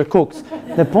who's better cooks.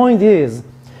 The point is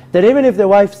that even if the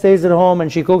wife stays at home and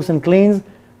she cooks and cleans,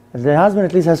 the husband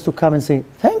at least has to come and say,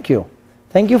 thank you.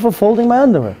 Thank you for folding my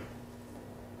underwear.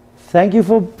 Thank you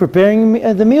for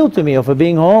preparing the meal to me, or for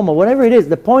being home, or whatever it is.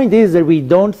 The point is that we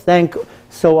don't thank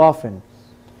so often.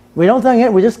 We don't thank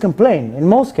it, we just complain in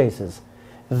most cases.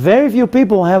 Very few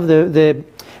people have the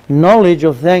knowledge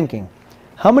of thanking.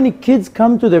 How many kids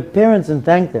come to their parents and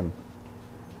thank them?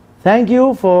 Thank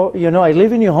you for, I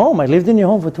live in your home. I lived in your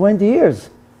home for 20 years.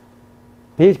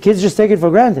 Kids just take it for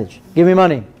granted. Give me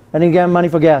money. I need to get money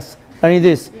for gas. I need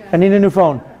this. I need a new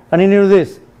phone. I need to do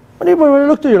this. What do you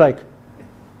look to you like?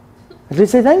 At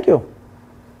least say thank you.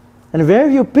 And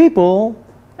very few people,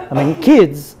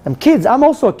 kids, I'm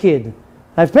also a kid.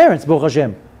 I have parents, Baruch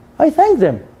Hashem. I thank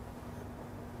them.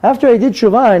 After I did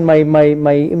Shuvah and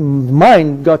my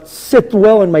mind got set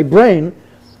well in my brain,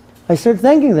 I started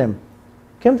thanking them.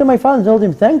 Came to my father and told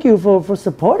him, thank you for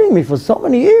supporting me for so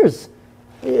many years.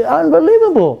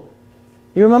 Unbelievable.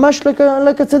 You're mamash like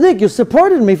a tzaddik. You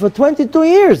supported me for 22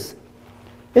 years.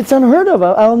 It's unheard of.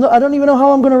 I don't even know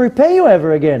how I'm going to repay you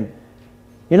ever again.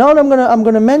 You know what? I'm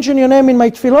going to mention your name in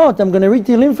my tefillot. I'm going to read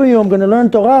Tehillim for you. I'm going to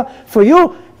learn Torah for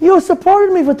you. You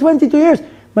supported me for 22 years.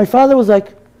 My father was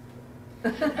like,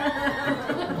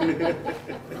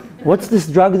 what's this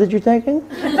drug that you're taking?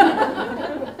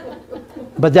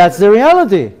 But that's the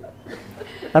reality.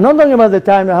 I'm not talking about the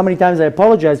time, how many times I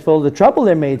apologize for all the trouble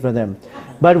they made for them.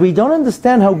 But we don't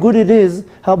understand how good it is,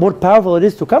 what powerful it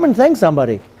is to come and thank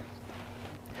somebody.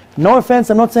 No offense,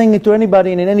 I'm not saying it to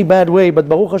anybody in any bad way, but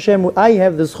Baruch Hashem, I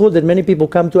have the zchut that many people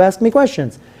come to ask me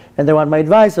questions. And they want my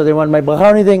advice, or they want my bracha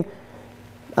or anything.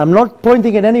 I'm not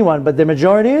pointing at anyone, but the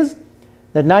majority is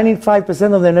that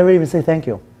 95% of them never even say thank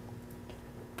you.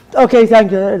 Okay,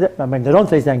 thank you. They don't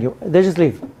say thank you. They just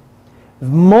leave.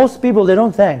 Most people, they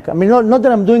don't thank. Not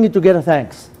that I'm doing it to get a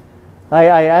thanks.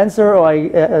 I answer or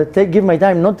I give my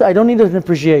time. I don't need an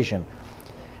appreciation.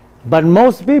 But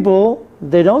most people,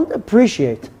 they don't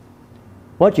appreciate.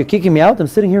 What, you're kicking me out? I'm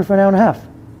sitting here for an hour and a half.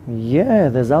 Yeah,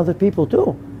 there's other people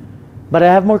too. But I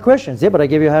have more questions. Yeah, but I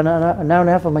gave you an hour and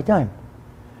a half of my time.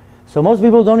 So most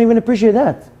people don't even appreciate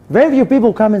that. Very few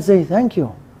people come and say, thank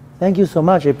you. Thank you so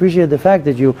much. I appreciate the fact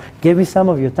that you gave me some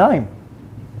of your time.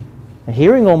 And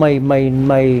hearing all my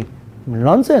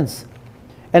nonsense.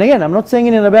 And again, I'm not saying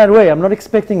it in a bad way. I'm not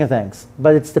expecting a thanks.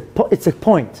 But it's a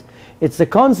point. It's the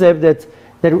concept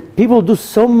that people do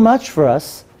so much for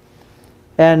us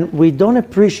and we don't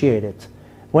appreciate it.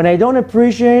 When I don't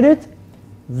appreciate it,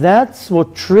 that's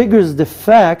what triggers the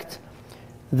fact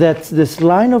that this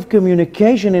line of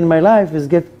communication in my life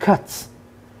get cut.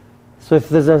 So if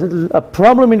there's a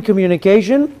problem in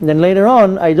communication, then later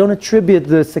on I don't attribute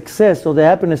the success or the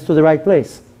happiness to the right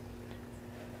place.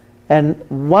 And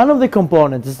one of the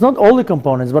components, it's not all the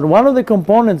components, but one of the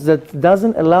components that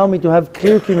doesn't allow me to have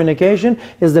clear communication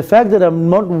is the fact that I'm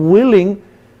not willing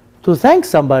to thank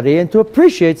somebody and to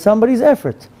appreciate somebody's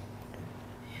effort.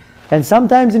 And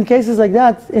sometimes in cases like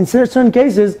that, in certain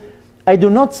cases, I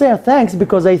do not say a thanks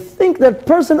because I think that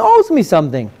person owes me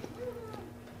something.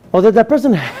 Or that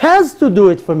person has to do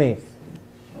it for me.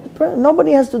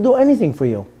 Nobody has to do anything for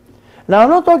you. Now I'm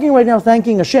not talking right now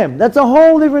thanking Hashem. That's a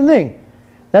whole different thing.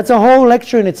 That's a whole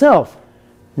lecture in itself.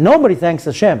 Nobody thanks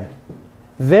Hashem.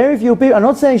 Very few people. I'm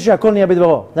not saying Shakol Niya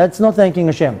B'Dvaro. That's not thanking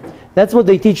Hashem. That's what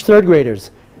they teach third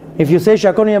graders. If you say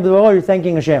Shakol Niya B'Dvaro, you're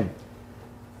thanking Hashem.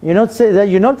 You're not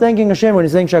thanking Hashem when you're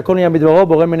saying Shakol Niya B'Dvaro,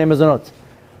 Borei Minei Mezonot.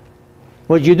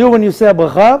 What you do when you say a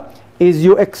bracha is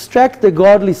you extract the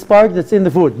godly spark that's in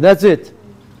the food. That's it.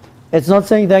 It's not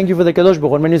saying thank you for the Kadosh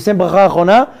Baruch Hu. When you say bracha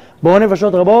achona, Borei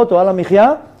Nefashot Rabot, or Ala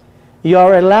Michya, you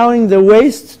are allowing the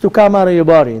waste to come out of your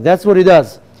body. That's what it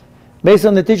does. Based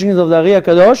on the teachings of the Ari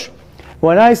HaKadosh,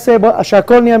 when I say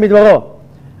Shakol Niya B'Dvaro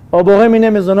or Borei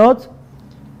Minei Mezonot,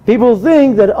 people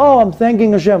think that, I'm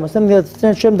thanking Hashem.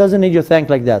 Hashem doesn't need your thank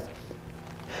like that.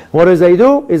 What I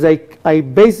do is I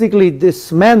basically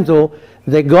dismantle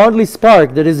the godly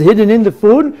spark that is hidden in the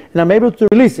food, and I'm able to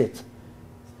release it.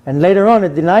 And later on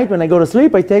at the night when I go to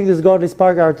sleep, I take this godly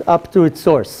spark out up to its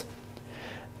source.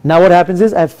 Now what happens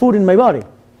is I have food in my body.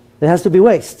 There has to be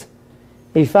waste.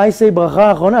 If I say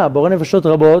bracha achona, borei nefashot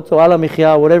rabot, or ala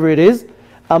michya, whatever it is,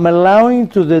 I'm allowing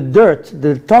to the dirt,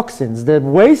 the toxins, the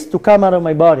waste to come out of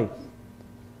my body.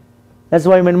 That's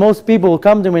why when most people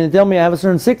come to me and tell me I have a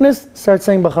certain sickness, start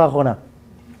saying bracha achona.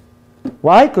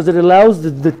 Why? Because it allows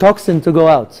the toxin to go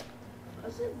out.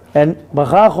 And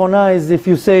bracha achona is if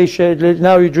you say,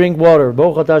 now you drink water.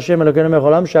 Baruch atah Hashem Elokeinu melech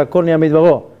haolam, she'akol niya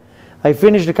midvaro. I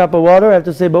finish the cup of water, I have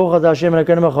to say, ברוך אתה השם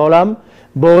אלוקינו מלך העולם,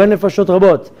 בורא נפשות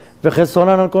רבות,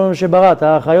 וחסרונן על כל מה שבראת,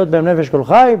 החיות בהם נפש כל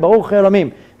חי, ברוך חי עולמים.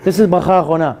 This is ברכה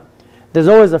אחרונה. There's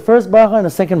always a first bracha and a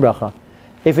second bracha.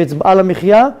 If it's על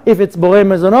המחיה, if it's בורא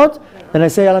מזונות, then I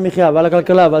say על המחיה, ועל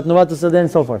הכלכלה, ועל תנובת השדה, and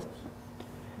so forth.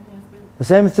 The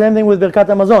same thing with ברכת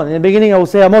המזון. In the beginning I will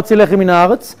say, המוציא לחם מן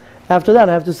הארץ. After that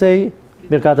I have to say,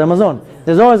 ברכת המזון.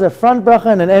 There's always a front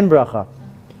bracha and an end bracha.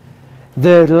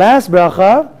 The last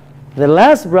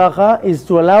bracha is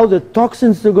to allow the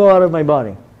toxins to go out of my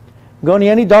body. Go to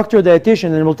any doctor or dietitian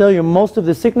and it will tell you most of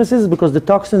the sicknesses because the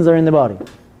toxins are in the body.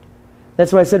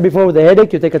 That's why I said before with the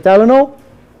headache, you take a Tylenol.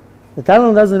 The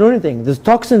Tylenol doesn't do anything. There's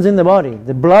toxins in the body.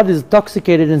 The blood is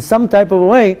intoxicated in some type of a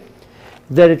way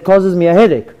that it causes me a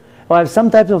headache. Or I have some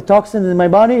type of toxins in my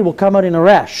body, it will come out in a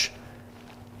rash.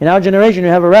 In our generation, you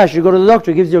have a rash, you go to the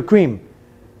doctor, he gives you a cream.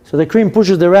 So the cream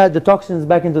pushes the toxins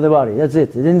back into the body. That's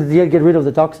it. It didn't yet get rid of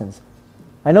the toxins.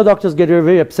 I know doctors get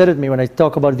very upset at me when I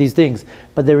talk about these things,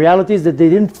 but the reality is that they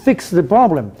didn't fix the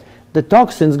problem. The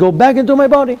toxins go back into my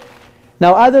body.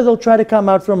 Now either they'll try to come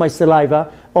out from my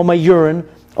saliva or my urine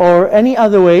or any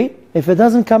other way. If it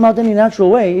doesn't come out any natural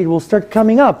way, it will start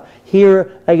coming up.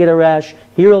 Here I get a rash,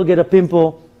 here I'll get a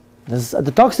pimple.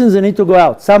 The toxins, they need to go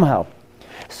out somehow.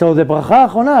 So the bracha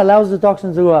achona allows the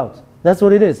toxins to go out. That's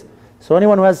what it is. So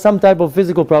anyone who has some type of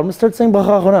physical problem, start saying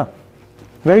bracha achona.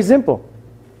 Very simple.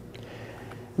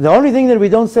 The only thing that we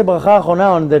don't say bracha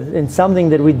achona on, that in something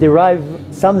that we derive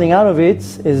something out of it,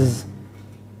 is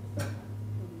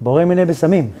borei minei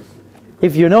besamim.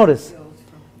 If you notice,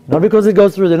 not because it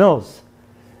goes through the nose,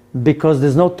 because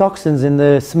there's no toxins in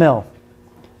the smell.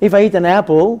 If I eat an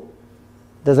apple,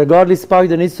 there's a godly spark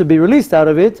that needs to be released out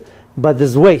of it, but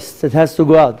there's waste that has to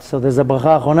go out. So there's a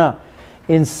bracha achona.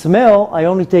 In smell, I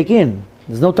only take in.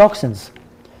 There's no toxins.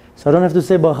 So I don't have to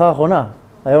say bracha achona.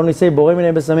 I only say borei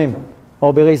minei besamim.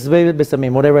 Or borei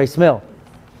besamim, whatever I smell.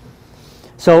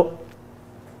 So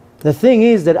the thing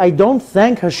is that I don't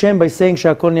thank Hashem by saying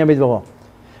Sha'akol Niya Bidvaro.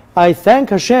 I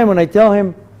thank Hashem when I tell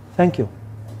Him, thank you.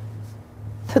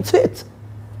 That's it.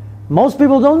 Most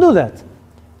people don't do that.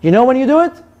 You know when you do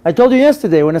it? I told you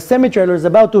yesterday, when a semi-trailer is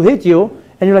about to hit you,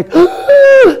 and you're like,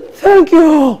 thank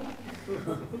you.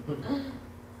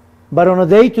 But on a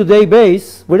day-to-day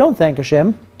basis, we don't thank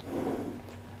Hashem.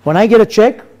 When I get a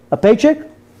check, a paycheck,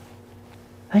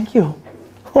 thank you.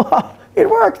 Wow, it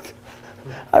worked.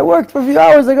 I worked for a few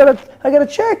hours, I got a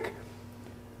check.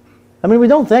 I mean, we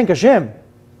don't thank Hashem.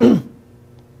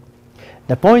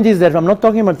 The point is that I'm not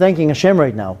talking about thanking Hashem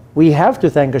right now. We have to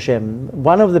thank Hashem.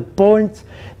 One of the points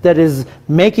that is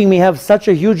making me have such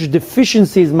a huge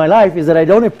deficiencies in my life is that I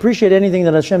don't appreciate anything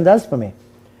that Hashem does for me.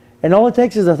 And all it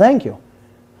takes is a thank you.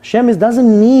 Hashem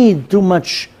doesn't need too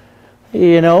much,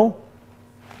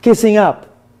 kissing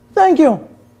up. Thank you.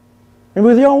 And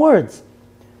with your own words.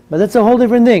 But that's a whole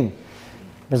different thing.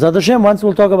 Bezrat Hashem, once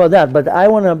we'll talk about that. But I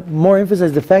want to more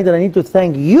emphasize the fact that I need to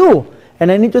thank you.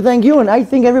 And I need to thank you. And I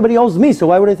think everybody owes me, so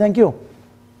why would I thank you?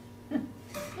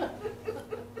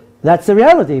 That's the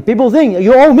reality. People think,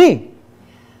 you owe me.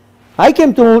 I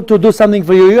came to do something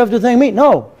for you, you have to thank me.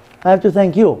 No, I have to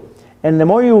thank you. And the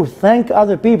more you thank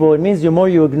other people, it means the more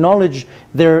you acknowledge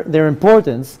their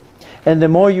importance, and the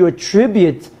more you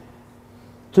attribute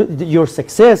your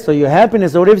success or your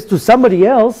happiness or whatever to somebody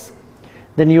else,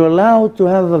 then you're allowed to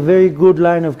have a very good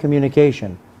line of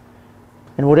communication.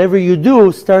 And whatever you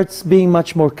do starts being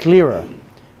much more clearer.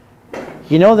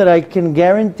 You know that I can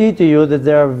guarantee to you that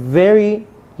there are very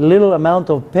little amount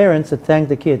of parents that thank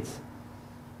the kids.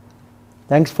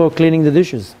 Thanks for cleaning the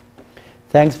dishes.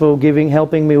 Thanks for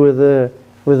helping me with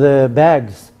the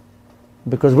bags.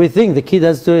 Because we think the kid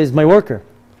is my worker.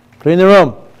 Clean the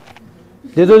room.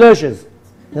 Do the dishes.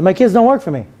 Then my kids don't work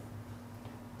for me.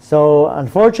 So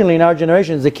unfortunately in our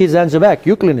generation the kids answer back,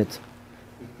 you clean it.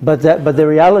 But the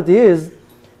reality is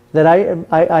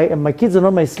that my kids are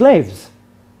not my slaves.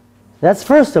 That's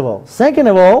first of all. Second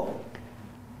of all,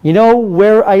 you know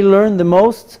where I learned the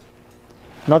most?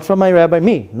 Not from my rabbi,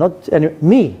 not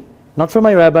from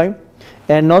my rabbi,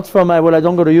 and not from I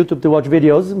don't go to YouTube to watch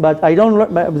videos, but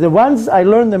the ones I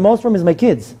learn the most from is my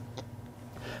kids.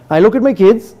 I look at my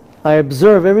kids, I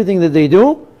observe everything that they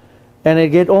do, and I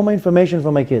get all my information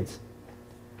from my kids.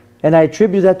 And I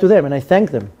attribute that to them, and I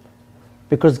thank them.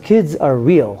 Because kids are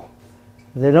real.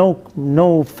 They don't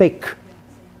know fake.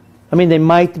 I mean, they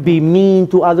might be mean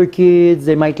to other kids,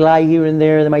 they might lie here and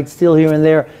there, they might steal here and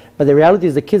there, but the reality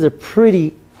is the kids are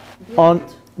pretty on,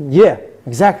 yeah,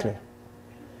 exactly.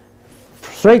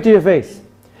 Straight to your face.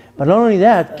 But not only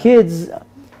that, kids,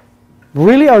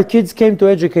 really our kids came to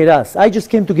educate us. I just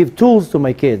came to give tools to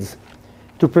my kids,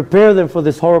 to prepare them for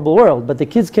this horrible world, but the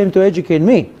kids came to educate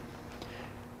me.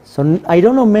 So I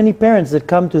don't know many parents that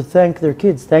come to thank their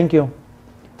kids. Thank you.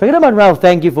 Forget about, well,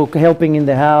 thank you for helping in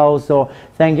the house, or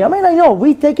thank you. I mean, I know,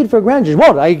 we take it for granted.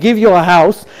 What? I give you a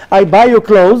house, I buy your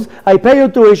clothes, I pay your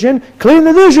tuition, clean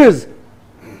the dishes.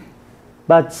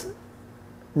 But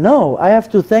no, I have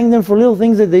to thank them for little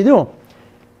things that they do.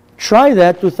 Try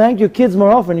that, to thank your kids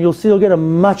more often. You'll see you'll get a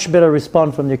much better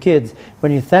response from your kids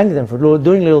when you thank them for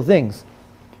doing little things.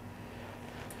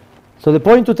 So the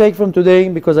point to take from today,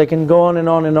 because I can go on and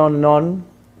on and on and on,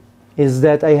 is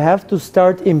that I have to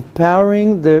start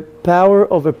empowering the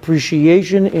power of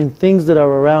appreciation in things that are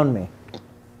around me.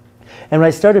 And when I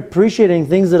start appreciating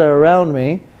things that are around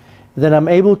me, then I'm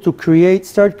able to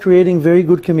start creating very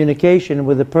good communication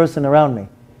with the person around me.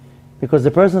 Because the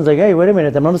person's like, hey, wait a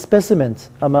minute, I'm not a specimen,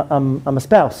 I'm a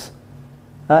spouse.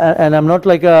 And I'm not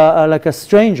like a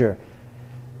stranger.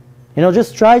 You know,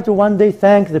 just try to one day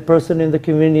thank the person in the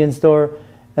convenience store,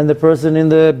 and the person in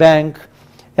the bank,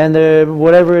 and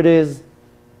whatever it is.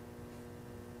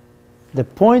 The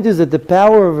point is that the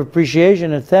power of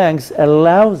appreciation and thanks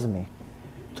allows me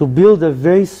to build a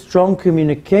very strong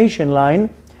communication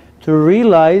line to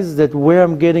realize that where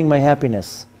I'm getting my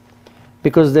happiness.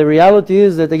 Because the reality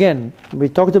is that, again, we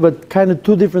talked about kind of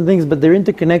two different things, but they're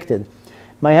interconnected.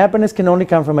 My happiness can only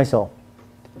come from my soul.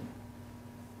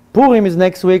 Purim is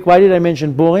next week. Why did I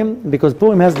mention Purim? Because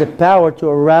Purim has the power to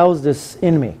arouse this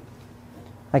in me.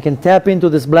 I can tap into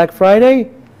this Black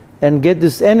Friday and get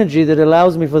this energy that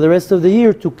allows me for the rest of the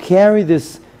year to carry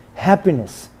this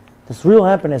happiness, this real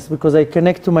happiness, because I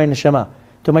connect to my neshama,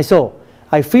 to my soul.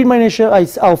 I feed my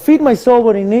neshama, I'll feed my soul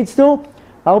what it needs to.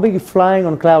 I'll be flying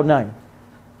on cloud 9.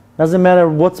 Doesn't matter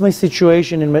what's my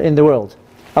situation in the world.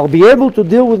 I'll be able to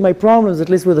deal with my problems at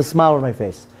least with a smile on my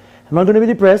face. I'm not going to be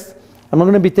depressed. I'm not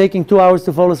going to be taking 2 hours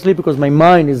to fall asleep because my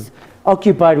mind is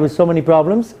occupied with so many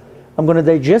problems. I'm going to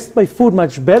digest my food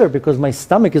much better because my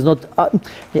stomach is not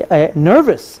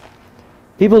nervous.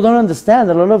 People don't understand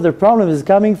that a lot of their problem is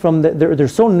coming from, they're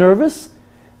so nervous,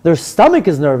 their stomach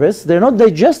is nervous, they're not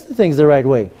digesting things the right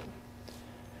way.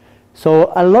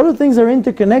 So a lot of things are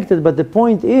interconnected, but the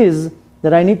point is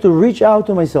that I need to reach out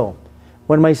to my soul.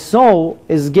 When my soul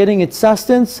is getting its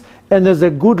sustenance and there's a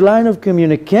good line of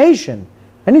communication,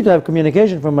 I need to have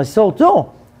communication from my soul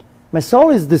too. My soul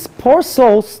is this poor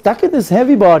soul stuck in this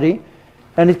heavy body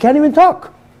and it can't even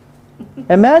talk.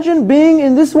 Imagine being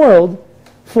in this world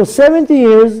for 70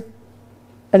 years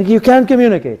and you can't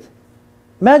communicate.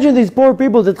 Imagine these poor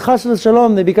people that chas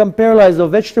v'shalom, they become paralyzed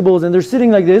of vegetables and they're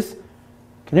sitting like this.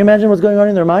 Can you imagine what's going on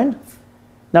in their mind?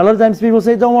 Now a lot of times people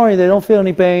say, don't worry, they don't feel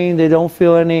any pain, they don't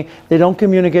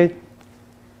communicate.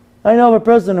 I know of a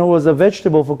person who was a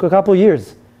vegetable for a couple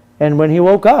years, and when he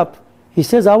woke up, he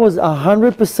says, I was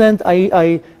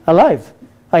 100% alive.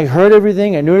 I heard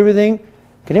everything, I knew everything.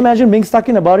 Can you imagine being stuck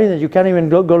in a body that you can't even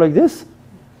go like this?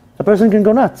 A person can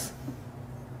go nuts.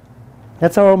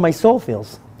 That's how my soul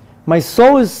feels. My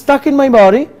soul is stuck in my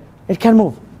body, it can't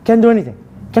move, can't do anything,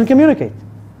 can't communicate,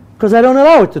 because I don't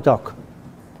allow it to talk.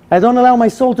 I don't allow my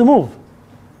soul to move.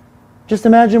 Just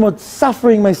imagine what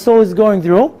suffering my soul is going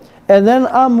through, and then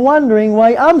I'm wondering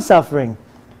why I'm suffering.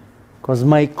 Because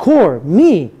my core,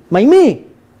 my me,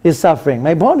 is suffering.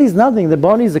 My body is nothing. The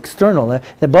body is external.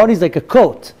 The body is like a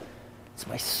coat. It's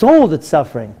my soul that's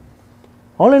suffering.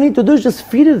 All I need to do is just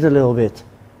feed it a little bit.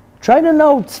 Try to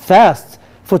not fast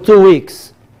for 2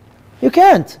 weeks. You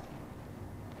can't.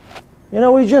 You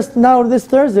know, we just now this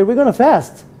Thursday, we're going to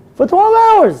fast for 12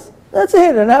 hours. That's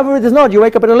it. And however it is not, you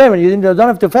wake up at 11, you don't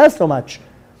have to fast so much.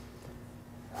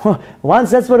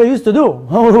 Once that's what I used to do.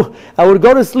 I would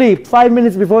go to sleep 5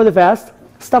 minutes before the fast,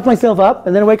 stuff myself up,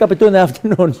 and then wake up at 2 in the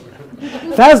afternoon.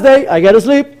 Fast day, I get to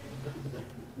sleep.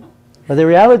 But the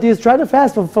reality is, try to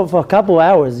fast for a couple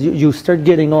hours. You start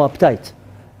getting all uptight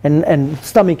and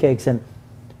stomach aches. And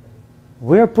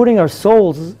we're putting our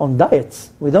souls on diets.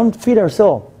 We don't feed our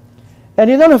soul. And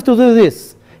you don't have to do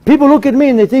this. People look at me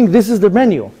and they think this is the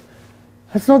menu.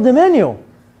 That's not the menu. You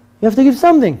have to give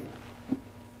something.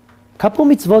 Couple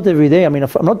mitzvot every day. I mean,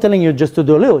 I'm not telling you just to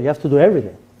do a little. You have to do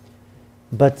everything.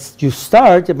 But you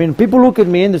start. I mean, people look at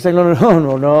me and they say, no.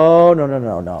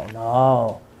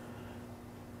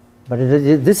 But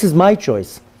this is my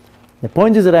choice. The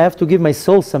point is that I have to give my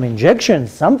soul some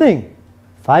injections, something.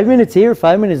 5 minutes here,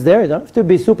 5 minutes there. I don't have to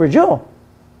be super Joe.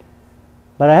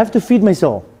 But I have to feed my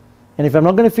soul. And if I'm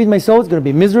not going to feed my soul, it's going to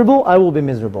be miserable. I will be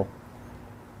miserable.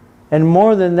 And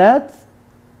more than that,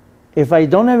 if I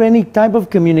don't have any type of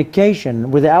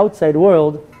communication with the outside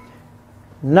world,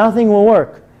 nothing will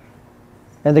work.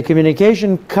 And the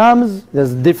communication comes,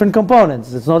 there's different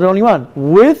components, it's not the only one,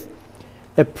 with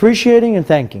appreciating and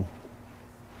thanking.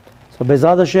 So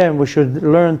Be'ezrat Hashem, we should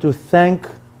learn to thank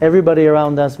everybody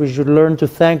around us. We should learn to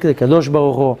thank the Kadosh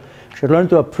Baruch Hu. We should learn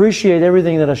to appreciate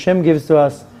everything that Hashem gives to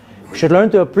us. We should learn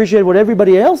to appreciate what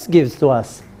everybody else gives to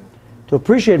us. To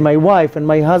appreciate my wife and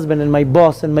my husband and my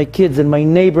boss and my kids and my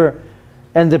neighbor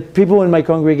and the people in my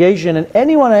congregation and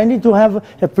anyone. I need to have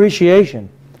appreciation.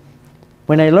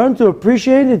 When I learn to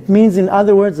appreciate, it means, in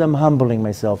other words, I'm humbling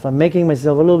myself. I'm making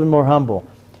myself a little bit more humble.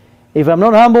 If I'm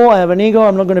not humble, I have an ego,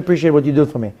 I'm not going to appreciate what you do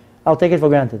for me. I'll take it for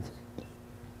granted.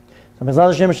 So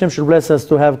Be'ezrat Hashem, Hashem should bless us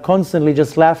to have constantly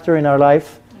just laughter in our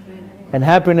life and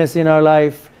happiness in our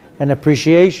life and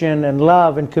appreciation and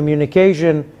love and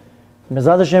communication.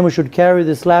 Be'ezrat Hashem, we should carry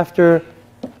this laughter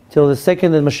till the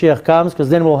second that Mashiach comes, because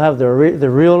then we'll have the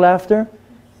real laughter.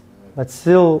 But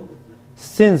still,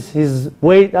 since his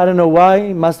wait, I don't know why,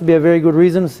 it must be a very good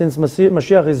reason, since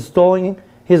Mashiach is stalling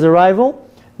his arrival.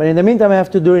 But in the meantime, I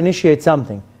have to initiate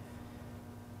something.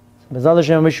 Be'ezrat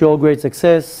Hashem, I wish you all great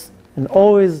success, and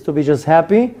always to be just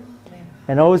happy,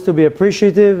 and always to be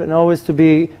appreciative, and always to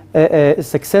be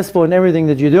successful in everything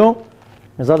that you do.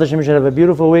 Be'ezrat Hashem, you should have a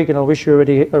beautiful week, and I wish you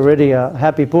already a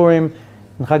happy Purim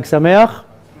and Chag Sameach.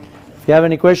 If you have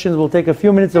any questions, we'll take a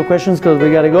few minutes of questions because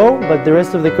we got to go, but the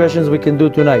rest of the questions we can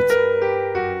do tonight.